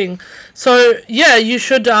huge thing. So yeah, you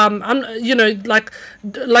should. Like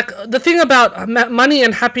the thing about money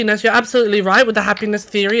and happiness, you're absolutely right with the happiness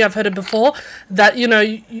theory. I've heard it before. That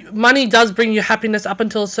money does bring you happiness up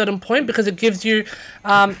until a certain point, because it gives you,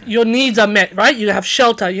 your needs are met. Right? You have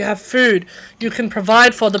shelter, you have food, you can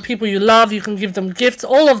provide for the people you love, you can give them gifts,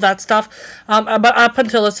 all of that stuff. But up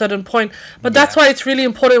until a certain point. But that's why it's really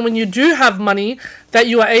important when you do have money that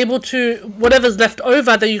you are able to, whatever's left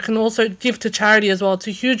over, that you can also give to charity as well. It's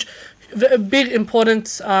a huge, big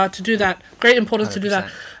importance to do that. Great importance 100%. To do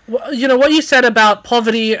that. What you said about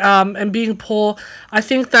poverty and being poor, I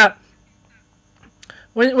think that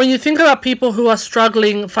when you think about people who are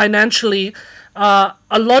struggling financially, a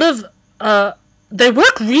lot of they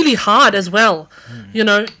work really hard as well.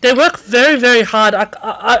 They work very, very hard.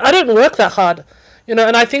 I don't work that hard. And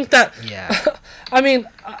I think that. Yeah. I mean,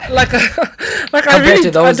 like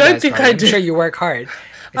I don't think I do. I'm sure you work hard.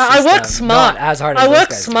 I work smart. Not as hard as I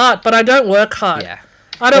work smart, but I don't work hard. Yeah.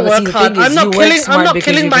 I don't work hard. I'm not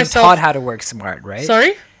killing myself. Taught how to work smart, right?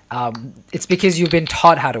 Sorry. It's because you've been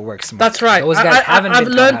taught how to work smart. That's right. Those guys haven't I've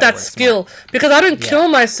been learned taught how that to work skill smart. because I don't kill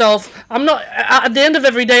myself. I'm not at the end of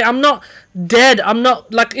every day. I'm not dead. I'm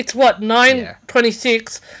not like it's what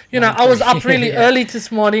 9:26. I was up really early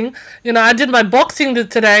this morning. I did my boxing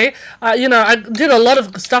today. I did a lot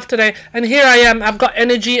of stuff today, and here I am. I've got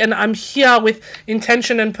energy, and I'm here with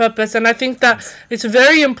intention and purpose. And I think that it's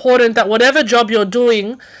very important that whatever job you're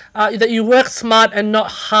doing, that you work smart and not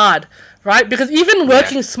hard. right? Because even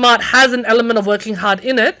working smart has an element of working hard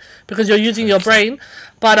in it because you're using your brain.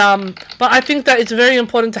 But I think that it's very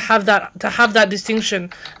important to have that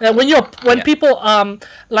distinction. That when people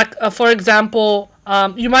for example,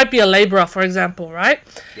 you might be a laborer, for example, right?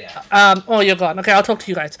 Yeah. Oh, you're gone. Okay, I'll talk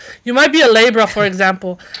to you guys. You might be a laborer, for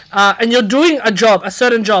example, and you're doing a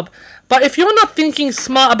certain job. But if you're not thinking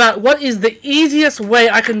smart about what is the easiest way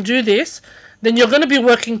I can do this, then you're going to be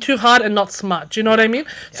working too hard and not smart. Do you know what I mean?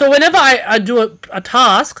 Yeah. So whenever I do a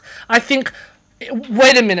task, I think,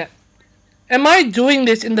 wait a minute. Am I doing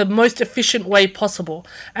this in the most efficient way possible?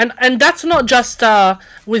 And that's not just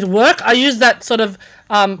with work. I use that sort of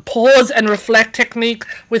pause and reflect technique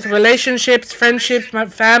with relationships, friendships, my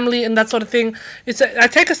family, and that sort of thing. I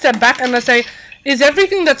take a step back and I say, is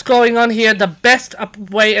everything that's going on here the best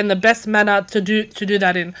way and the best manner to do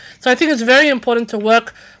that in? So I think it's very important to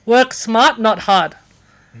work smart, not hard.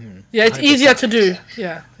 Yeah, it's 100%. Easier to do.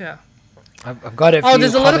 Yeah. I've got a few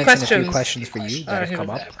comments and a few questions for you that have come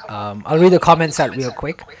up. I'll read the comments out real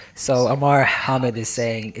quick. So Amar Hamid is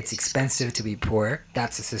saying, it's expensive to be poor.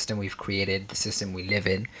 That's the system we've created, the system we live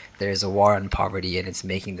in. There is a war on poverty and it's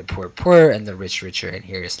making the poor poorer and the rich richer. And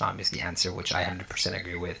here Islam is the answer, which I 100%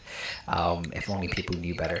 agree with. If only people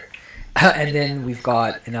knew better. And then we've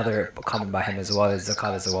got another comment by him as well.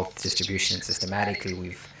 Zakat is a wealth distribution. Systematically,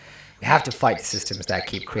 we have to fight the systems that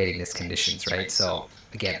keep creating these conditions, right? So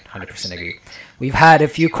again, 100% agree. We've had a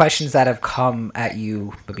few questions that have come at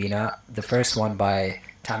you, Babina. The first one by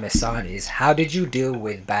Tamisan is, how did you deal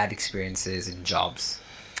with bad experiences in jobs?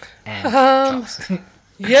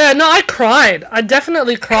 Yeah, no, I cried. I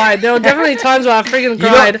definitely cried. There were definitely times where I freaking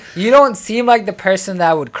cried. You don't seem like the person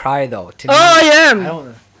that would cry, though. To me, I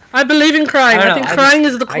am. I believe in crying. I think crying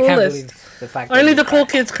is the coolest. I can't believe the fact that only the cool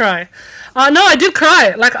kids cry. No, I did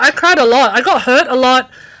cry. Like, I cried a lot. I got hurt a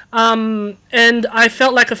lot. And I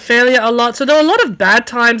felt like a failure a lot. So there were a lot of bad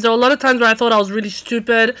times. There were a lot of times where I thought I was really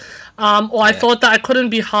stupid, or I thought that I couldn't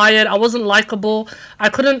be hired. I wasn't likable. I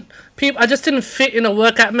just didn't fit in a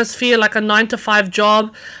work atmosphere, like a 9-to-5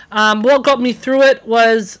 job. What got me through it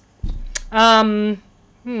was, I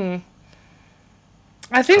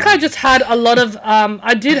think I just had a lot of,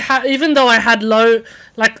 even though I had low,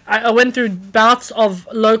 like I went through bouts of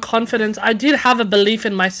low confidence, I did have a belief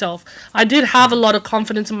in myself. I did have a lot of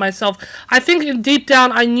confidence in myself. I think deep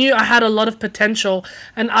down I knew I had a lot of potential,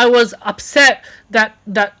 and I was upset that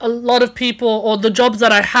a lot of people, or the jobs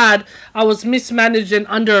that I had, I was mismanaged and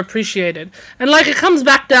underappreciated. And like, it comes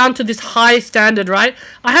back down to this high standard, right?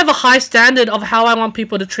 I have a high standard of how I want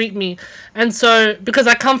people to treat me. And so, because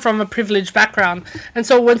I come from a privileged background. And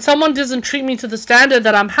so when someone doesn't treat me to the standard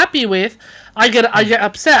that I'm happy with, I get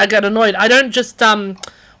upset, I get annoyed. I don't just,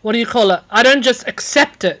 what do you call it? I don't just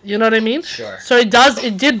accept it, you know what I mean? Sure. So it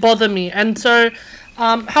did bother me. And so,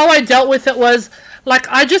 how I dealt with it was, like,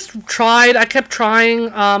 I just tried. I kept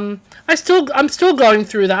trying. I'm still going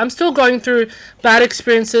through that. I'm still going through bad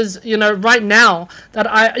experiences, right now, that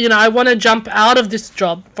I want to jump out of this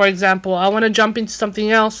job, for example. I want to jump into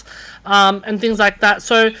something else, and things like that.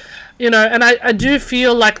 So, and I do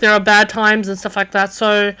feel like there are bad times and stuff like that.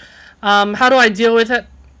 So, how do I deal with it?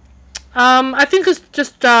 I think it's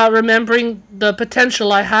just remembering the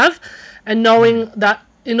potential I have, and knowing that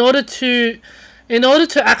in order to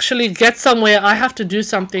actually get somewhere, I have to do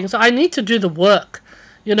something. So I need to do the work.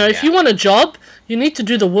 If you want a job, you need to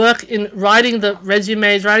do the work in writing the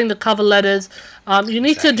resumes, writing the cover letters. You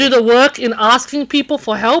need to do the work in asking people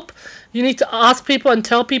for help. You need to ask people and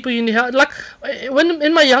tell people you need help. Like, when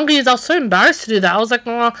in my younger years, I was so embarrassed to do that. I was like,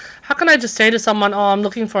 oh, how can I just say to someone, oh, I'm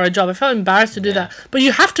looking for a job? I felt embarrassed to do that. But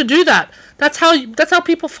you have to do that. That's how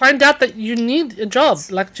people find out that you need a job.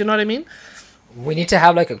 Like, do you know what I mean? We need to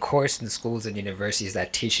have like a course in schools and universities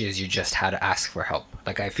that teaches you just how to ask for help.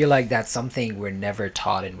 Like, I feel like that's something we're never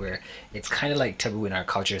taught, and it's kind of like taboo in our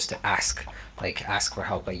cultures to ask for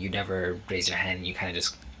help. Like, you never raise your hand, you kind of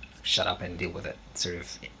just shut up and deal with it, sort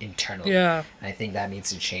of internally. Yeah. And I think that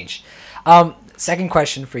needs to change. Second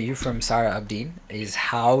question for you from Sarah Abdeen is,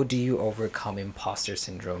 how do you overcome imposter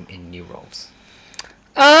syndrome in new roles?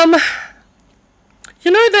 There's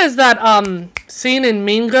that scene in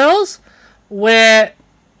Mean Girls where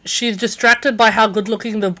she's distracted by how good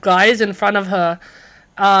looking the guy is in front of her,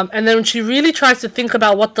 and then when she really tries to think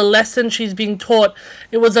about what the lesson she's being taught,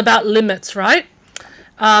 it was about limits, right?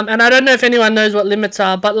 And I don't know if anyone knows what limits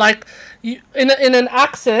are, but like, in an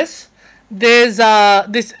axis, there's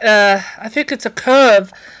this I think it's a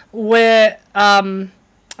curve where I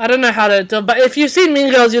I don't know how to do, but if you've seen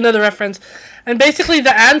Mean Girls, you know the reference. And basically,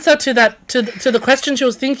 the answer to that to the question she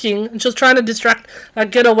was thinking, and she was trying to distract,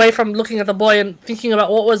 like get away from looking at the boy and thinking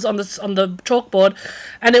about what was on the chalkboard,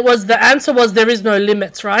 and the answer was there is no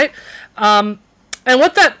limits, right? And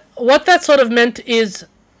what that sort of meant is,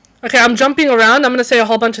 okay, I'm jumping around. I'm going to say a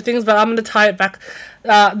whole bunch of things, but I'm going to tie it back.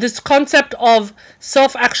 This concept of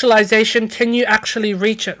self-actualization, can you actually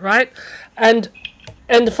reach it, right? And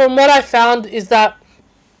from what I found is that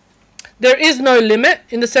there is no limit,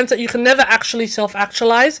 in the sense that you can never actually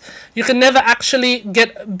self-actualize. You can never actually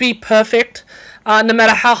be perfect, no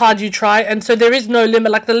matter how hard you try. And so there is no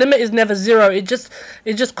limit. Like, the limit is never zero. It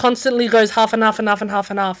just constantly goes half and half and half and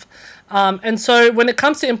half and half. And so when it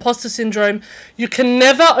comes to imposter syndrome, you can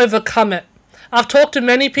never overcome it. I've talked to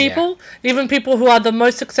many people, even people who are the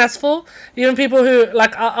most successful, even people who,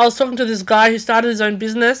 like, I was talking to this guy who started his own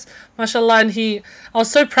business, mashallah, and I was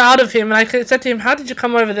so proud of him, and I said to him, how did you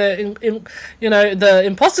come over the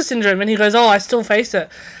imposter syndrome? And he goes, oh, I still face it.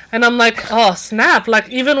 And I'm like, oh, snap, like,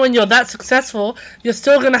 even when you're that successful, you're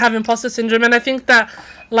still going to have imposter syndrome. And I think that,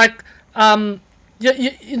 like,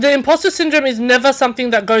 the imposter syndrome is never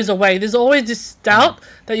something that goes away. There's always this doubt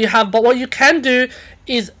that you have, but what you can do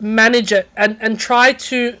is manage it and try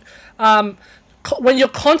to, when you're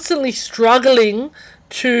constantly struggling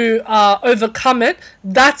to overcome it,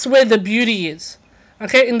 that's where the beauty is,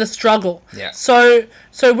 okay, in the struggle. Yeah. So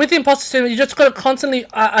with imposter syndrome, you just got to constantly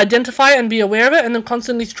identify and be aware of it, and then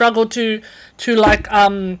constantly struggle to deal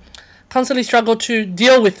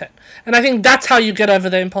with it. And I think that's how you get over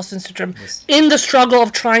the imposter syndrome, in the struggle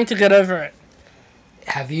of trying to get over it.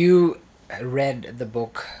 Have you read the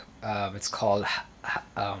book? It's called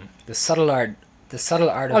The Subtle Art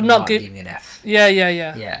of Not Being Enough.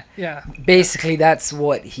 Yeah. Basically, that's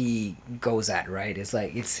what he goes at, right? It's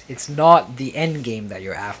like it's not the end game that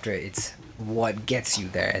you're after. It's what gets you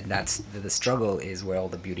there, and that's the struggle is where all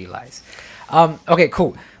the beauty lies. Okay,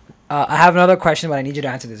 cool. I have another question, but I need you to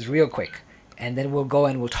answer this real quick. And then we'll go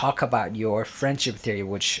and we'll talk about your friendship theory,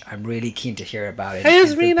 which I'm really keen to hear about. Hey,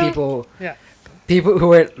 Rena. People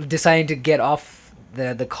who are deciding to get off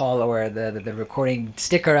the call or the recording,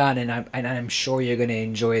 stick around, and I'm sure you're going to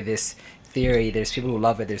enjoy this theory. There's people who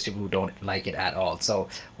love it. There's people who don't like it at all. So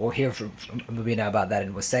we'll hear from Mubina about that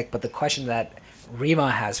in a sec. But the question that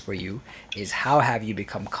Rima has for you is, how have you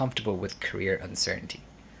become comfortable with career uncertainty?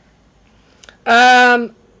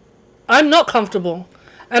 I'm not comfortable.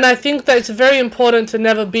 And I think that it's very important to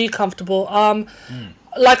never be comfortable.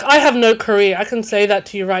 Like, I have no career. I can say that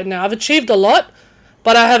to you right now. I've achieved a lot,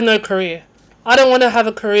 but I have no career. I don't want to have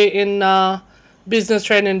a career in business,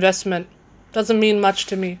 trade, and investment. Doesn't mean much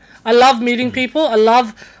to me. I love meeting people. I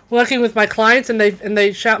love working with my clients, and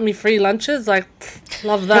they shout me free lunches. Like,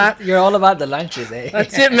 love that. You're all about the lunches, eh?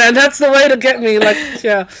 That's it, man. That's the way to get me. Like,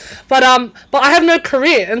 yeah. But I have no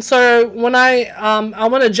career, and so when I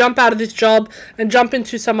want to jump out of this job and jump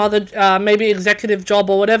into some other maybe executive job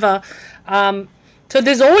or whatever. So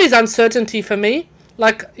there's always uncertainty for me.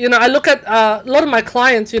 Like, I look at a lot of my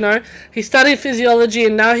clients. He studied physiology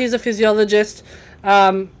and now he's a physiologist.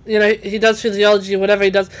 He does physiology, whatever he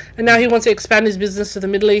does, and now he wants to expand his business to the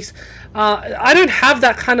Middle East. I don't have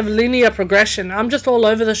that kind of linear progression. I'm just all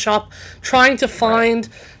over the shop, trying to find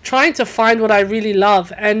what I really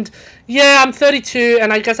love. And yeah, I'm 32,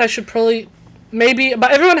 and I guess I should probably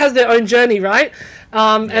but everyone has their own journey, right?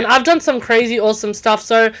 And I've done some crazy, awesome stuff.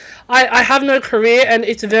 So I have no career, and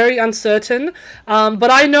it's very uncertain.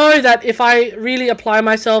 But I know that if I really apply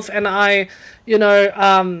myself and I,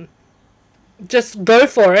 just go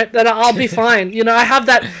for it, then I'll be fine. I have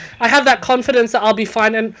that confidence that I'll be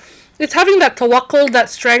fine. And it's having that tawakkul, that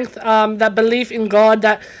strength, that belief in God,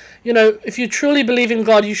 that, if you truly believe in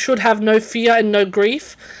God, you should have no fear and no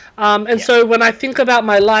grief. So when I think about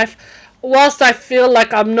my life, whilst I feel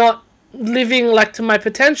like I'm not living like to my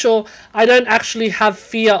potential, I don't actually have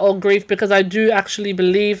fear or grief, because I do actually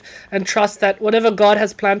believe and trust that whatever God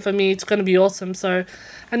has planned for me, it's going to be awesome. So,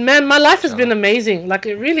 and man, my life has been amazing. Like,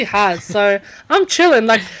 it really has. So I'm chilling.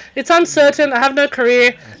 Like, it's uncertain. I have no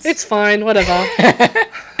career. It's fine. Whatever.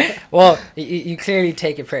 Well, you clearly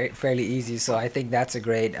take it fairly easy. So I think that's a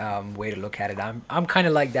great way to look at it. I'm kind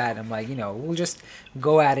of like that. I'm like, we'll just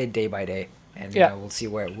go at it day by day, and we'll see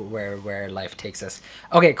where life takes us.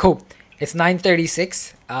 Okay, cool. It's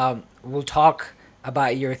 9:36. We'll talk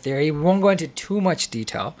about your theory. We won't go into too much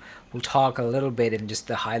detail. We'll talk a little bit in just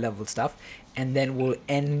the high level stuff, and then we'll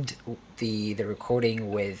end the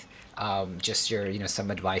recording with just your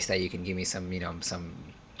some advice that you can give me, some some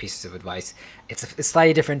pieces of advice. It's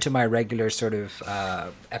slightly different to my regular sort of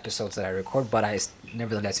episodes that I record, but I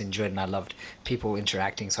nevertheless enjoyed and I loved people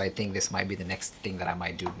interacting. So I think this might be the next thing that I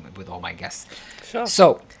might do with all my guests. Sure.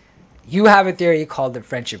 So you have a theory called the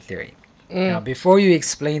friendship theory. Now, before you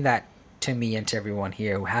explain that to me and to everyone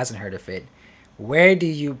here who hasn't heard of it, where do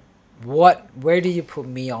you put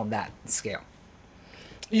me on that scale?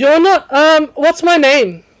 You're not. What's my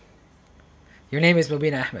name? Your name is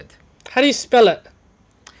Mubina Ahmed. How do you spell it?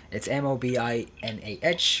 It's Mobinah and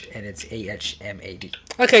it's Ahmad.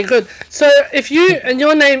 Okay, good. So if you and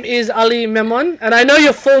your name is Ali Memon, and I know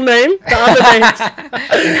your full name, the other names.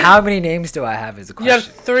 And how many names do I have is the question. You have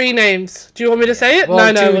 3 names. Do you want me to say it?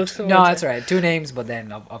 Well, no, no, that's all right. 2 names, but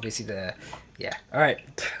then obviously yeah. All right,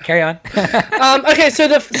 carry on. Okay,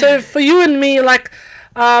 so for you and me, like,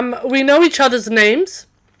 we know each other's names.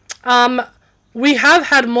 We have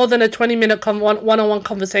had more than a 20-minute one-on-one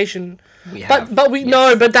conversation. We have, but yes.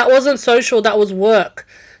 No, but that wasn't social. That was work.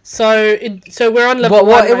 So we're on level 1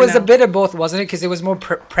 Well, it was right a now. bit of both, wasn't it? Because it was more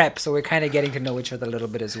prep, so we're kind of getting to know each other a little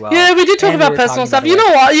bit as well. Yeah, we did talk And about we were personal talking stuff. about You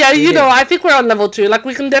know what? Yeah, We you did. know, I think we're on level 2. Like,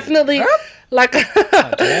 we can definitely, like, we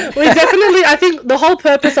definitely, I think the whole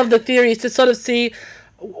purpose of the theory is to sort of see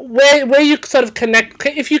where you sort of connect,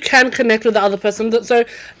 if you can connect with the other person. So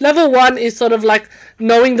level 1 is sort of like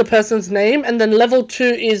knowing the person's name, and then level 2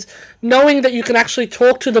 is knowing that you can actually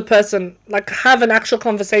talk to the person, like have an actual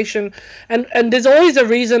conversation, and there's always a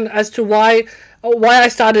reason as to why I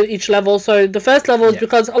started each level. So the first level is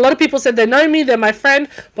because a lot of people said they know me, they're my friend,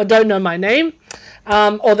 but don't know my name.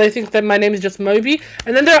 Or they think that my name is just Moby.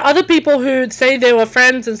 And then there are other people who say they were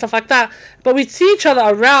friends and stuff like that, but we see each other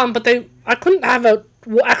around, but I couldn't have a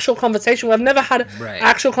actual conversation. I've never had Right.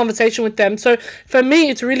 actual conversation with them. So for me,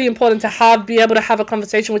 it's really important to be able to have a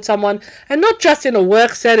conversation with someone, and not just in a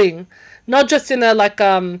work setting, not just in a like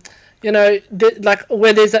like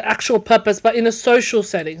where there's an actual purpose, but in a social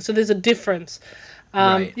setting. So there's a difference.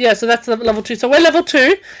 Right. Yeah, so that's level 2. So we're level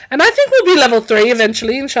 2, and I think we'll be level 3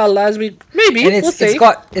 eventually, inshallah. As we maybe And we'll see.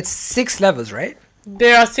 it's 6 levels, right?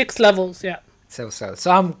 There are 6 levels. Yeah. So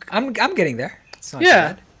I'm getting there. It's not too Yeah.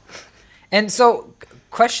 bad. And so,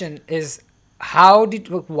 question is,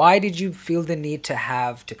 why did you feel the need to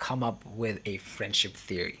come up with a friendship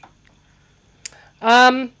theory?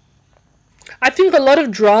 I think a lot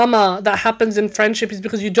of drama that happens in friendship is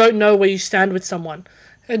because you don't know where you stand with someone.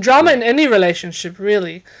 Drama in any relationship,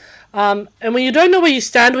 really. And when you don't know where you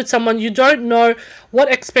stand with someone, you don't know what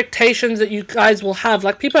expectations that you guys will have.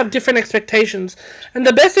 Like, people have different expectations. And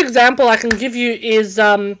the best example I can give you is,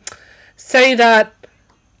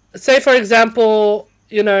 say for example,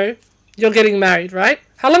 you're getting married, right?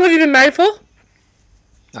 How long have you been married for?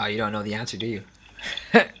 Oh, you don't know the answer, do you?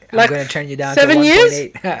 Like I'm going to turn you down 7 to years?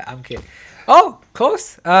 1.8. I'm kidding. Oh,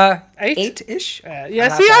 close. 8? 8-ish. Yeah,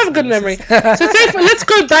 see, I have a good memory. So let's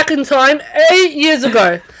go back in time, 8 years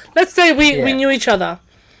ago. Let's say we knew each other,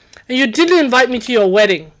 and you didn't invite me to your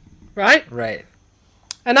wedding, right? Right.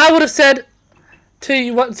 And I would have said to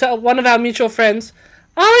one of our mutual friends,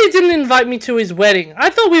 Ali didn't invite me to his wedding. I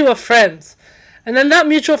thought we were friends. And then that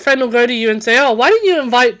mutual friend will go to you and say, oh, why didn't you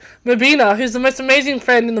invite Mubina, who's the most amazing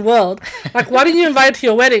friend in the world? Like, why didn't you invite her to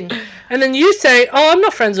your wedding? And then you say, oh, I'm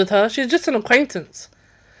not friends with her. She's just an acquaintance.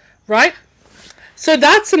 Right? So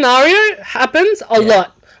that scenario happens a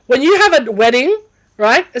lot. When you have a wedding,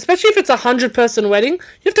 right, especially if it's 100-person wedding,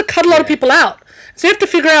 you have to cut a lot of people out. So you have to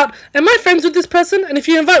figure out, am I friends with this person? And if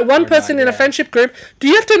you invite one person in a friendship group, do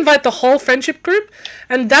you have to invite the whole friendship group?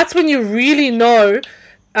 And that's when you really know,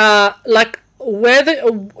 that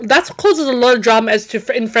causes a lot of drama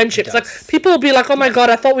in friendships. Like, people will be like, oh my god,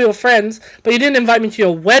 I thought we were friends, but you didn't invite me to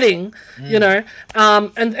your wedding,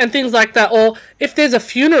 and things like that. Or if there's a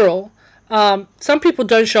funeral, some people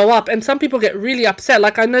don't show up, and some people get really upset.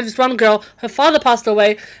 Like, I know this one girl, her father passed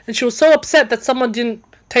away, and she was so upset that someone didn't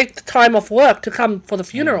take the time off work to come for the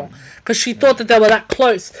funeral because she thought that they were that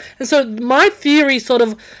close. And so my theory sort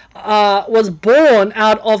of was born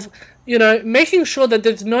out of making sure that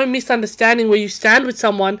there's no misunderstanding where you stand with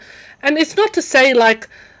someone. And it's not to say like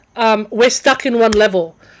we're stuck in one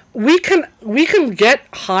level. We can get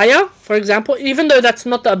higher, for example, even though that's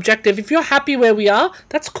not the objective. If you're happy where we are,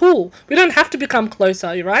 that's cool. We don't have to become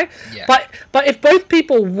closer, right? Yeah. But if both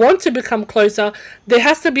people want to become closer, there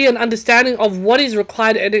has to be an understanding of what is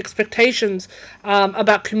required and expectations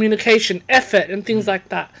about communication, effort, and things like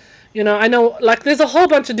that. I know, like, there's a whole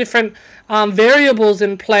bunch of different variables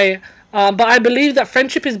in play, but I believe that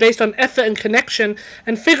friendship is based on effort and connection,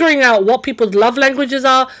 and figuring out what people's love languages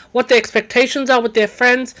are, what their expectations are with their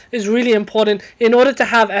friends is really important in order to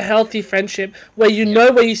have a healthy friendship where you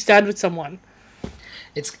know where you stand with someone.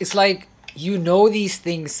 It's like you know these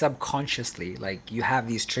things subconsciously, like you have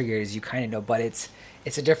these triggers, you kind of know, but it's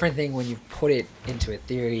a different thing when you put it into a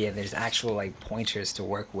theory and there's actual like pointers to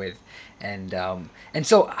work with. And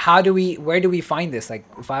so where do we find this? Like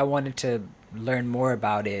if I wanted to learn more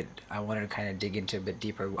about it, I wanted to kind of dig into a bit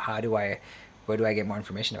deeper, where do I get more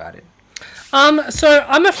information about it? So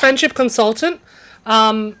I'm a friendship consultant.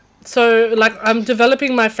 So like I'm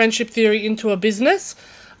developing my friendship theory into a business,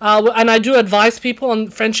 and I do advise people on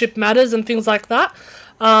friendship matters and things like that.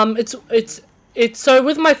 It's so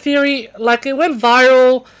with my theory, like it went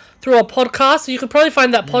viral through a podcast. So you could probably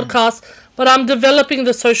find that podcast, but I'm developing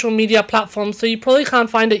the social media platform, so you probably can't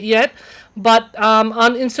find it yet. But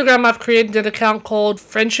on Instagram, I've created an account called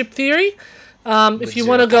Friendship Theory. If you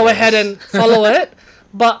want to go ahead and follow it.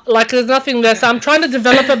 But like, there's nothing there, so I'm trying to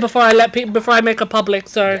develop it before I make it public.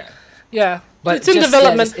 So, yeah, but it's in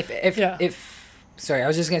development. If sorry, I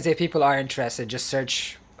was just gonna say, if people are interested, just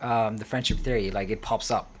search the Friendship Theory. Like it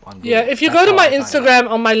pops up on Google. Yeah, if you go to my Instagram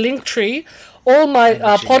on my link tree, all my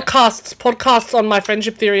podcasts on my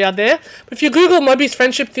Friendship Theory are there. But if you Google Moby's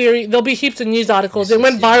Friendship Theory, there'll be heaps of news articles. It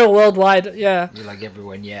went viral worldwide. Yeah. You're like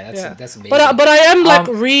everyone. Yeah, that's amazing. But I am like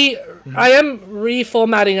I am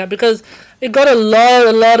reformatting it because it got a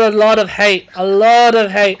lot of hate.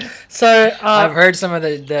 So I've heard some of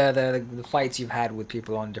the fights you've had with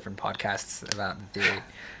people on different podcasts about the theory.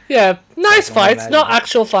 Yeah, nice fights, not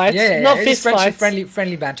actual fights, not fist fights.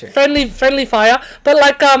 Friendly banter. Friendly fire. But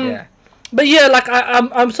like But yeah, like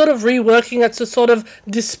I'm sort of reworking it to sort of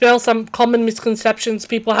dispel some common misconceptions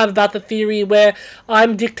people have about the theory, where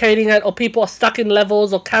I'm dictating it or people are stuck in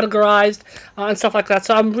levels or categorized and stuff like that.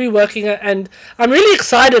 So I'm reworking it, and I'm really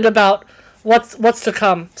excited about what's to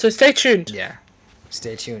come. So stay tuned. Yeah,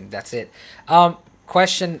 stay tuned. That's it.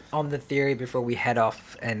 Question on the theory before we head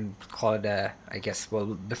off and call it I guess,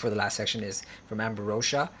 before the last section, is from Amber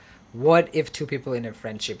Rosha. What if two people in a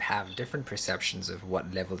friendship have different perceptions of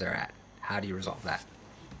what level they're at? How do you resolve that?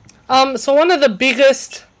 So one of the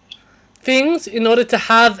biggest things in order to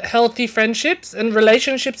have healthy friendships and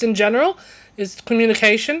relationships in general is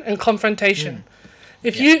communication and confrontation.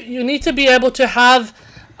 You need to be able to have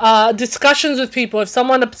discussions with people. If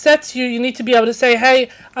someone upsets you, you need to be able to say, hey,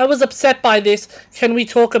 I was upset by this. Can we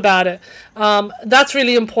talk about it? That's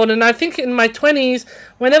really important. And I think in my 20s,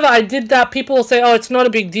 whenever I did that, people will say, oh, it's not a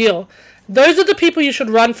big deal. Those are the people you should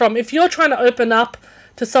run from. If you're trying to open up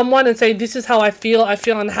to someone and say, this is how I feel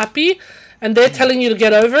unhappy, and they're telling you to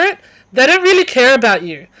get over it, they don't really care about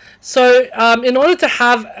you. So in order to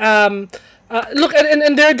have look,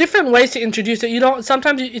 and there are different ways to introduce it.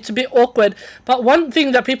 Sometimes it's a bit awkward, but one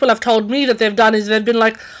thing that people have told me that they've done is they've been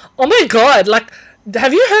like, oh my god, like,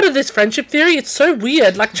 have you heard of this friendship theory? It's so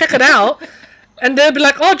weird, like, check it out. And they'll be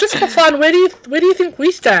like, oh, just for fun, where do you think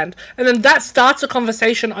we stand? And then that starts a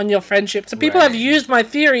conversation on your friendship. So people have used my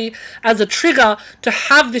theory as a trigger to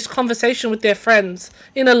have this conversation with their friends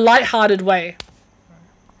in a lighthearted way.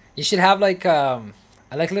 You should have like a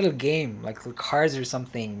little game, like cards or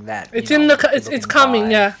something that it's coming.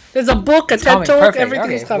 Yeah, there's a book, a TED Talk,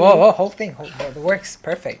 everything's coming. Whoa, whole thing, it works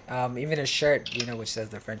perfect. Even a shirt, which says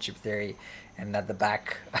the friendship theory, and at the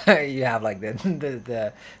back you have like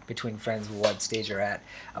the between friends, what stage you're at.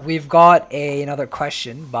 We've got another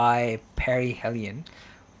question by Perry Hellion.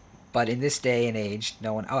 But in this day and age,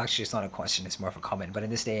 no one... Oh, actually, it's not a question. It's more of a comment. But in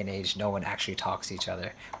this day and age, no one actually talks to each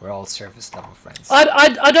other. We're all surface-level friends.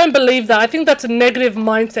 I don't believe that. I think that's a negative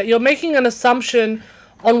mindset. You're making an assumption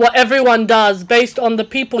on what everyone does based on the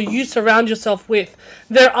people you surround yourself with.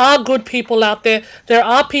 There are good people out there. There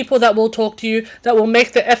are people that will talk to you, that will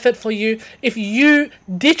make the effort for you. If you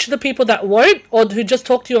ditch the people that won't, or who just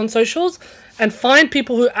talk to you on socials, and find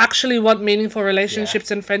people who actually want meaningful relationships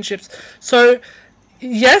and friendships. So...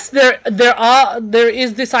 yes, there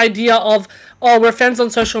is this idea of, oh, we're friends on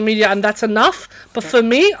social media and that's enough. But for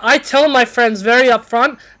me, I tell my friends very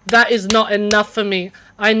upfront, that is not enough for me.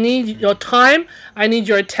 I need your time, I need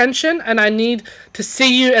your attention, and I need to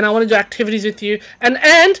see you, and I want to do activities with you, and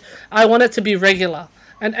I want it to be regular.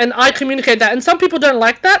 And I communicate that. And some people don't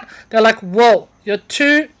like that. They're like, whoa, you're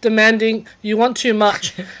too demanding. You want too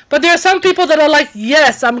much. But there are some people that are like,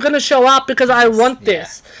 yes, I'm going to show up because I want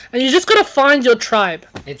this. And you just got to find your tribe.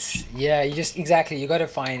 You got to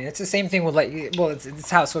find. It's the same thing with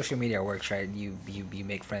it's how social media works, right? You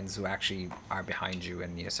make friends who actually are behind you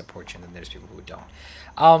and support you, and then there's people who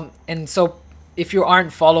don't. And so if you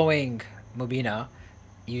aren't following Mubina,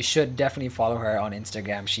 you should definitely follow her on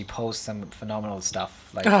Instagram. She posts some phenomenal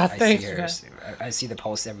stuff. Like I see the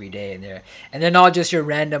posts every day, and they're not just your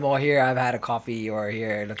random, oh, here I've had a coffee, or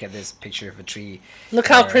here look at this picture of a tree. Look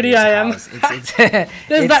how pretty I am.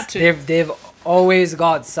 There's that too. They've always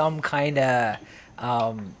got some kind of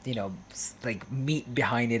like meat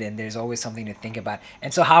behind it, and there's always something to think about.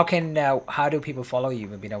 And so how do people follow you,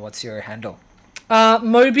 Mabina? What's your handle?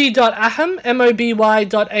 Moby.ahm,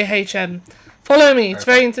 moby.ahm. Follow me. It's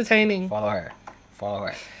very entertaining. Follow her.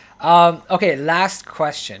 Okay, last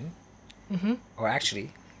question. Or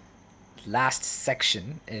actually, last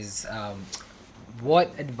section is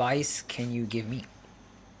what advice can you give me?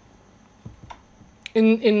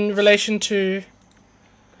 In relation to...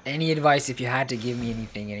 Any advice, if you had to give me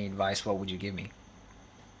any advice, what would you give me?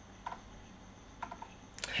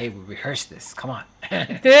 Hey, we rehearsed this. Come on.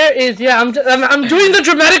 There is, yeah, I'm doing the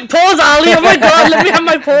dramatic pause, Ali. Oh my God, let me have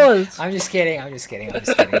my pause. I'm just kidding.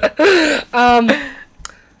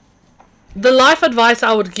 The life advice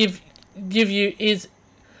I would give you is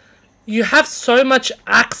you have so much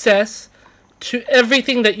access to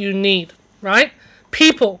everything that you need, right?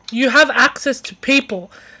 People. You have access to people.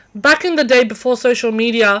 Back in the day before social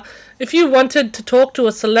media, if you wanted to talk to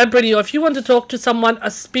a celebrity or if you want to talk to someone,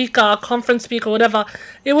 a speaker, a conference speaker, whatever,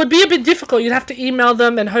 it would be a bit difficult. You'd have to email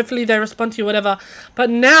them and hopefully they respond to you, whatever. But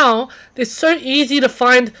now it's so easy to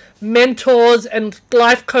find mentors and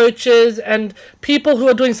life coaches and people who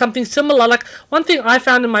are doing something similar. Like one thing I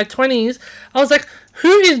found in my 20s, I was like,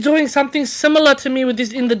 who is doing something similar to me with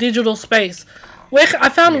this in the digital space? I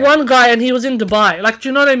found one guy and he was in Dubai. Like, do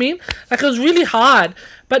you know what I mean? Like, it was really hard.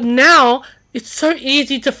 But now, it's so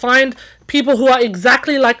easy to find people who are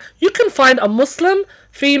exactly like... You can find a Muslim,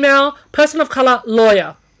 female, person of color,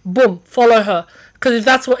 lawyer. Boom, follow her. Because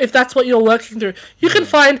if that's what you're working through, you can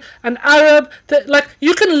find an Arab that, like,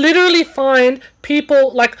 you can literally find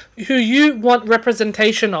people like who you want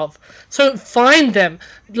representation of. So find them.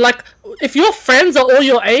 Like, if your friends are all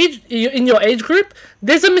your age, in your age group,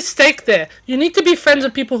 there's a mistake there. You need to be friends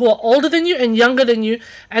with people who are older than you and younger than you,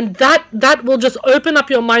 and that will just open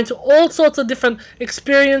up your mind to all sorts of different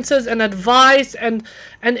experiences and advice, and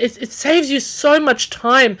it saves you so much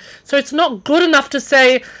time. So it's not good enough to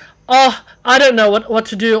say, oh, I don't know what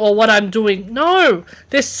to do or what I'm doing. No,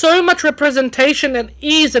 there's so much representation and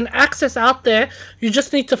ease and access out there. You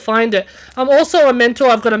just need to find it. I'm also a mentor.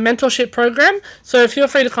 I've got a mentorship program. So feel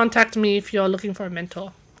free to contact me if you're looking for a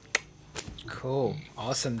mentor. Cool.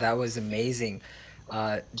 Awesome. That was amazing.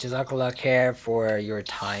 Jazakallah khair for your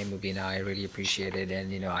time, Mubina. I really appreciate it.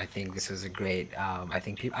 And, I think this was a great,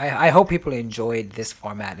 I hope people enjoyed this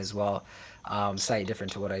format as well. Slightly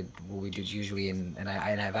different to what we do usually, and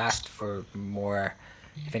I've asked for more.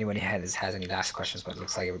 If anyone has any last questions, but it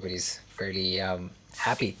looks like everybody's fairly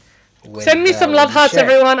happy. Send me some love hearts,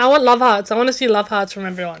 everyone. I want love hearts. I want to see love hearts from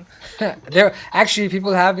everyone. There actually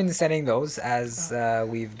people have been sending those as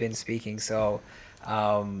we've been speaking. So,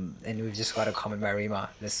 and we've just got a comment by Rima.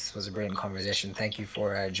 This was a brilliant conversation. Thank you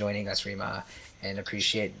for joining us, Rima, and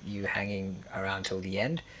appreciate you hanging around till the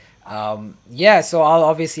end. So I'll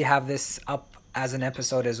obviously have this up as an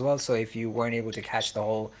episode as well. So if you weren't able to catch the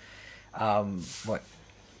whole 1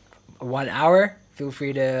 hour, feel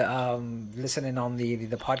free to listen in on the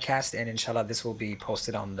podcast, and inshallah this will be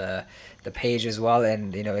posted on the page as well.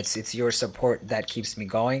 And it's your support that keeps me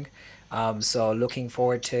going. So looking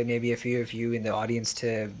forward to maybe a few of you in the audience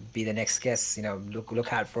to be the next guests.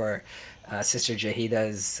 Look out for Sister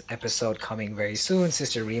Jahida's episode coming very soon.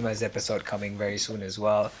 Sister Rima's episode coming very soon as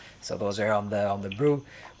well. So those are on the brew.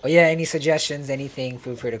 But yeah, any suggestions, anything,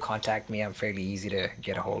 feel free to contact me. I'm fairly easy to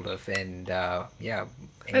get a hold of. And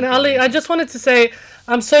And Ali, I just wanted to say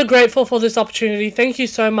I'm so grateful for this opportunity. Thank you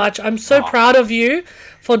so much. I'm so proud of you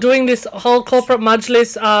for doing this whole corporate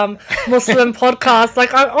majlis Muslim podcast.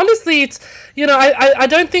 Like, honestly, it's, I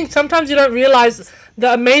don't think sometimes you don't realize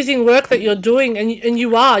the amazing work that you're doing, and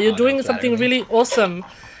you're doing something really awesome.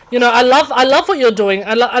 I love what you're doing.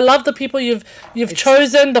 I love the people you've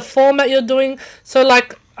chosen, the format you're doing. So,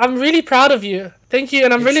 like, I'm really proud of you. Thank you,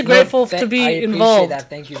 and I'm really grateful to be involved. I appreciate that.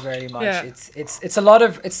 Thank you very much. Yeah. It's a lot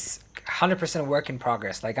of, it's 100% work in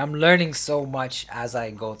progress. Like, I'm learning so much as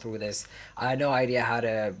I go through this. I had no idea how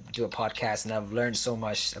to do a podcast, and I've learned so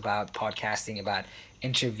much about podcasting, about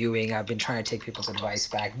interviewing. I've been trying to take people's advice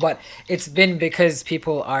back, but it's been because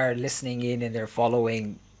people are listening in and they're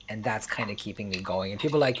following, and that's kind of keeping me going. And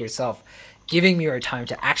people like yourself giving me your time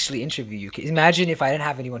to actually interview you. Imagine if I didn't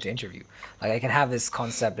have anyone to interview. Like, I can have this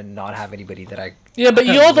concept and not have anybody that I... Yeah, but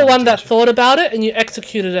you're the one that thought about it and you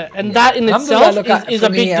executed it. And that in itself is a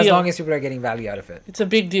big deal. As long as people are getting value out of it. It's a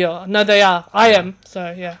big deal. No, they are. I am.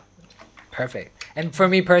 So, yeah. Perfect. And for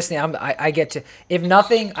me personally, I get to... If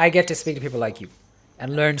nothing, I get to speak to people like you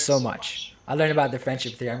and learn so much. I learned about the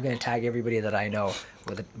friendship theory. I'm going to tag everybody that I know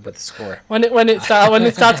with the score when it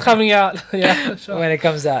starts coming out. Yeah, sure. when it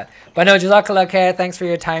comes out. But no, Jazakallah khair. Thanks for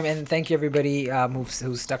your time, and thank you everybody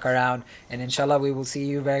who stuck around. And inshallah, we will see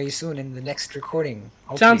you very soon in the next recording.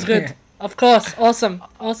 Hopefully. Sounds good. Of course. Awesome.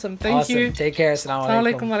 Thank you. Take care. Assalamu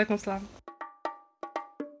alaikum. Wa alaikum salam.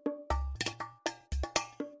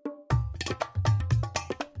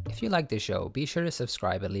 If you like this show, be sure to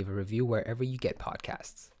subscribe and leave a review wherever you get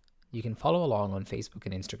podcasts. You can follow along on Facebook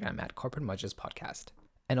and Instagram at Corporate Majlis Podcast,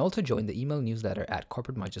 and also join the email newsletter at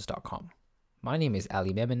corporatemajlis.com. My name is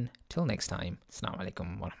Ali Memon. Till next time, Assalamu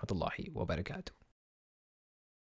alaikum wa rahmatullahi wa barakatuh.